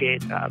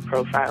appreciate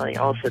profiling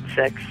Elephant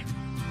 6.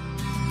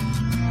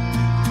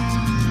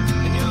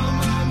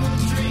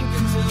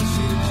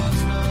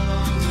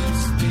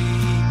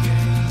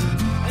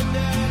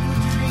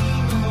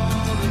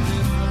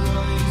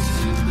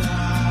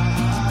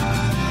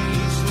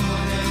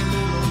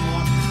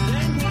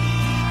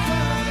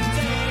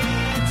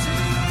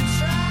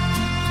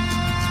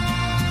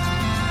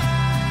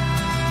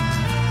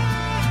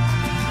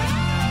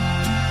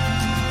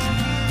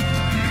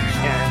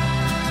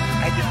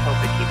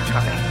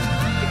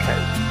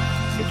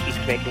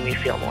 Making me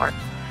feel more.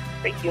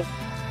 Thank you.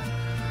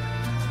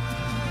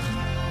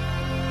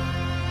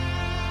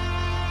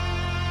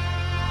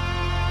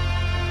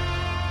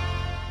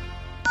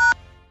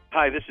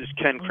 Hi, this is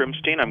Ken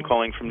Crimstein. I'm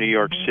calling from New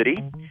York City.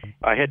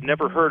 I had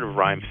never heard of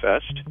Rhyme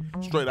Fest.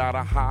 Straight out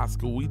of high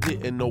school, we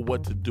didn't know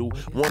what to do.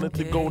 Wanted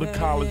to go to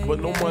college, but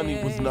no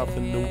money was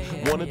nothing new.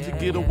 Wanted to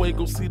get away,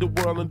 go see the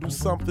world and do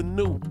something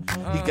new.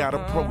 He got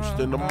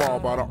approached in the mall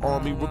by the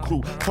army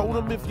recruit. Told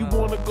him if you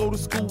want to go to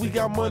school, we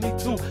got money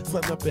too.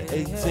 Signed up at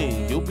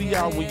 18, you'll be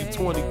out when you're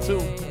 22.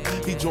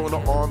 He joined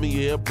the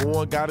Army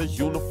Airborne, got his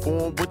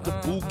uniform with the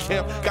boot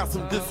camp. Got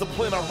some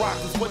discipline, I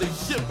rock is where they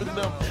shipping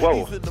them.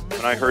 Whoa,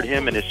 when I heard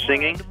him and his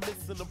singing,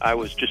 I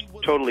was just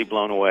totally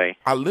blown away.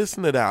 I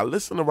listen to that. I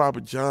listen to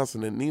Robert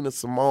Johnson and Nina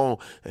Simone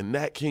and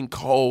Nat King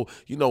Cole.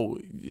 You know,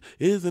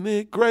 isn't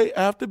it great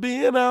after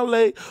being out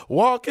late,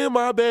 walking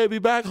my baby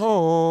back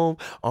home,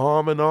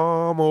 arm in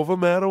arm over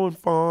meadow and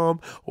farm,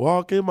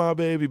 walking my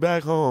baby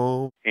back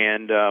home.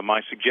 And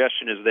my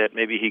suggestion is that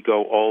maybe he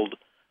go old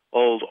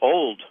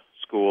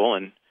school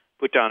and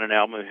put down an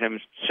album of him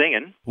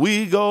singing.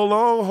 We go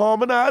along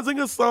harmonizing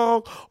a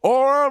song,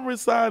 or I'm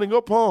reciting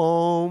a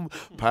poem.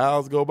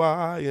 Pals go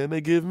by and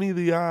they give me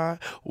the eye,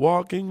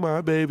 walking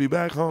my baby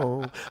back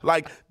home.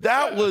 Like,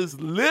 that was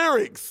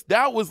lyrics.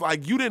 That was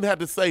like, you didn't have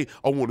to say,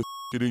 I want to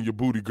it in your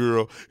booty,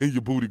 girl, it in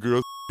your booty,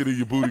 girl.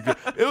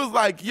 It was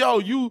like, yo,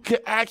 you can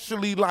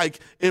actually like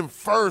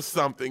infer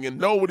something and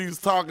know what he was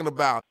talking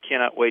about.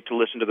 Cannot wait to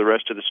listen to the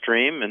rest of the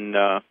stream, and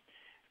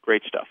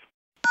great stuff.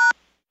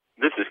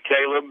 This is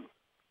Caleb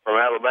from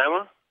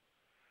Alabama.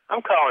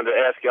 I'm calling to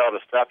ask y'all to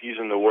stop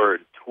using the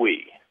word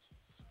twee.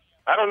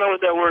 I don't know what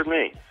that word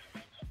means.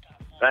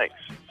 Thanks.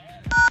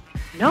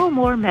 No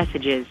more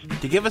messages.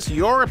 To give us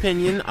your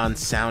opinion on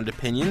Sound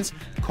Opinions,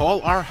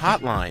 call our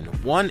hotline,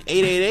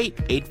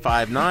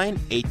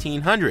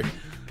 1-888-859-1800.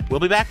 We'll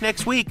be back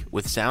next week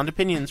with Sound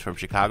Opinions from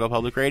Chicago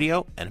Public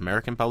Radio and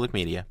American Public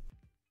Media.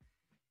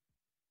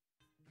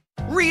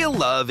 Real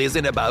love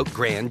isn't about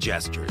grand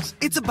gestures.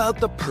 It's about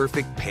the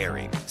perfect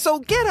pairing. So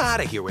get out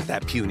of here with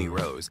that puny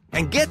rose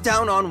and get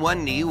down on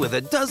one knee with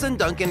a dozen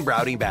Dunkin'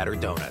 Brownie Batter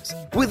Donuts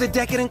with a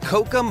decadent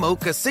Coca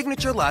Mocha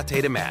signature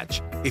latte to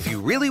match. If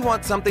you really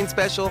want something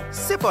special,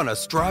 sip on a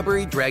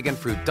strawberry dragon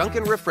fruit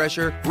Dunkin'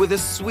 Refresher with a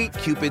sweet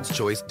Cupid's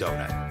Choice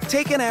donut.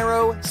 Take an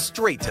arrow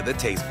straight to the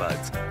taste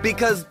buds,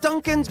 because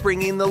Dunkin's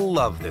bringing the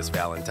love this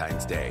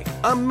Valentine's Day.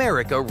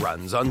 America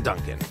runs on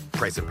Dunkin'.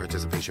 Price and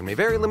participation may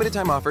vary. Limited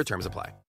time offer. Terms apply.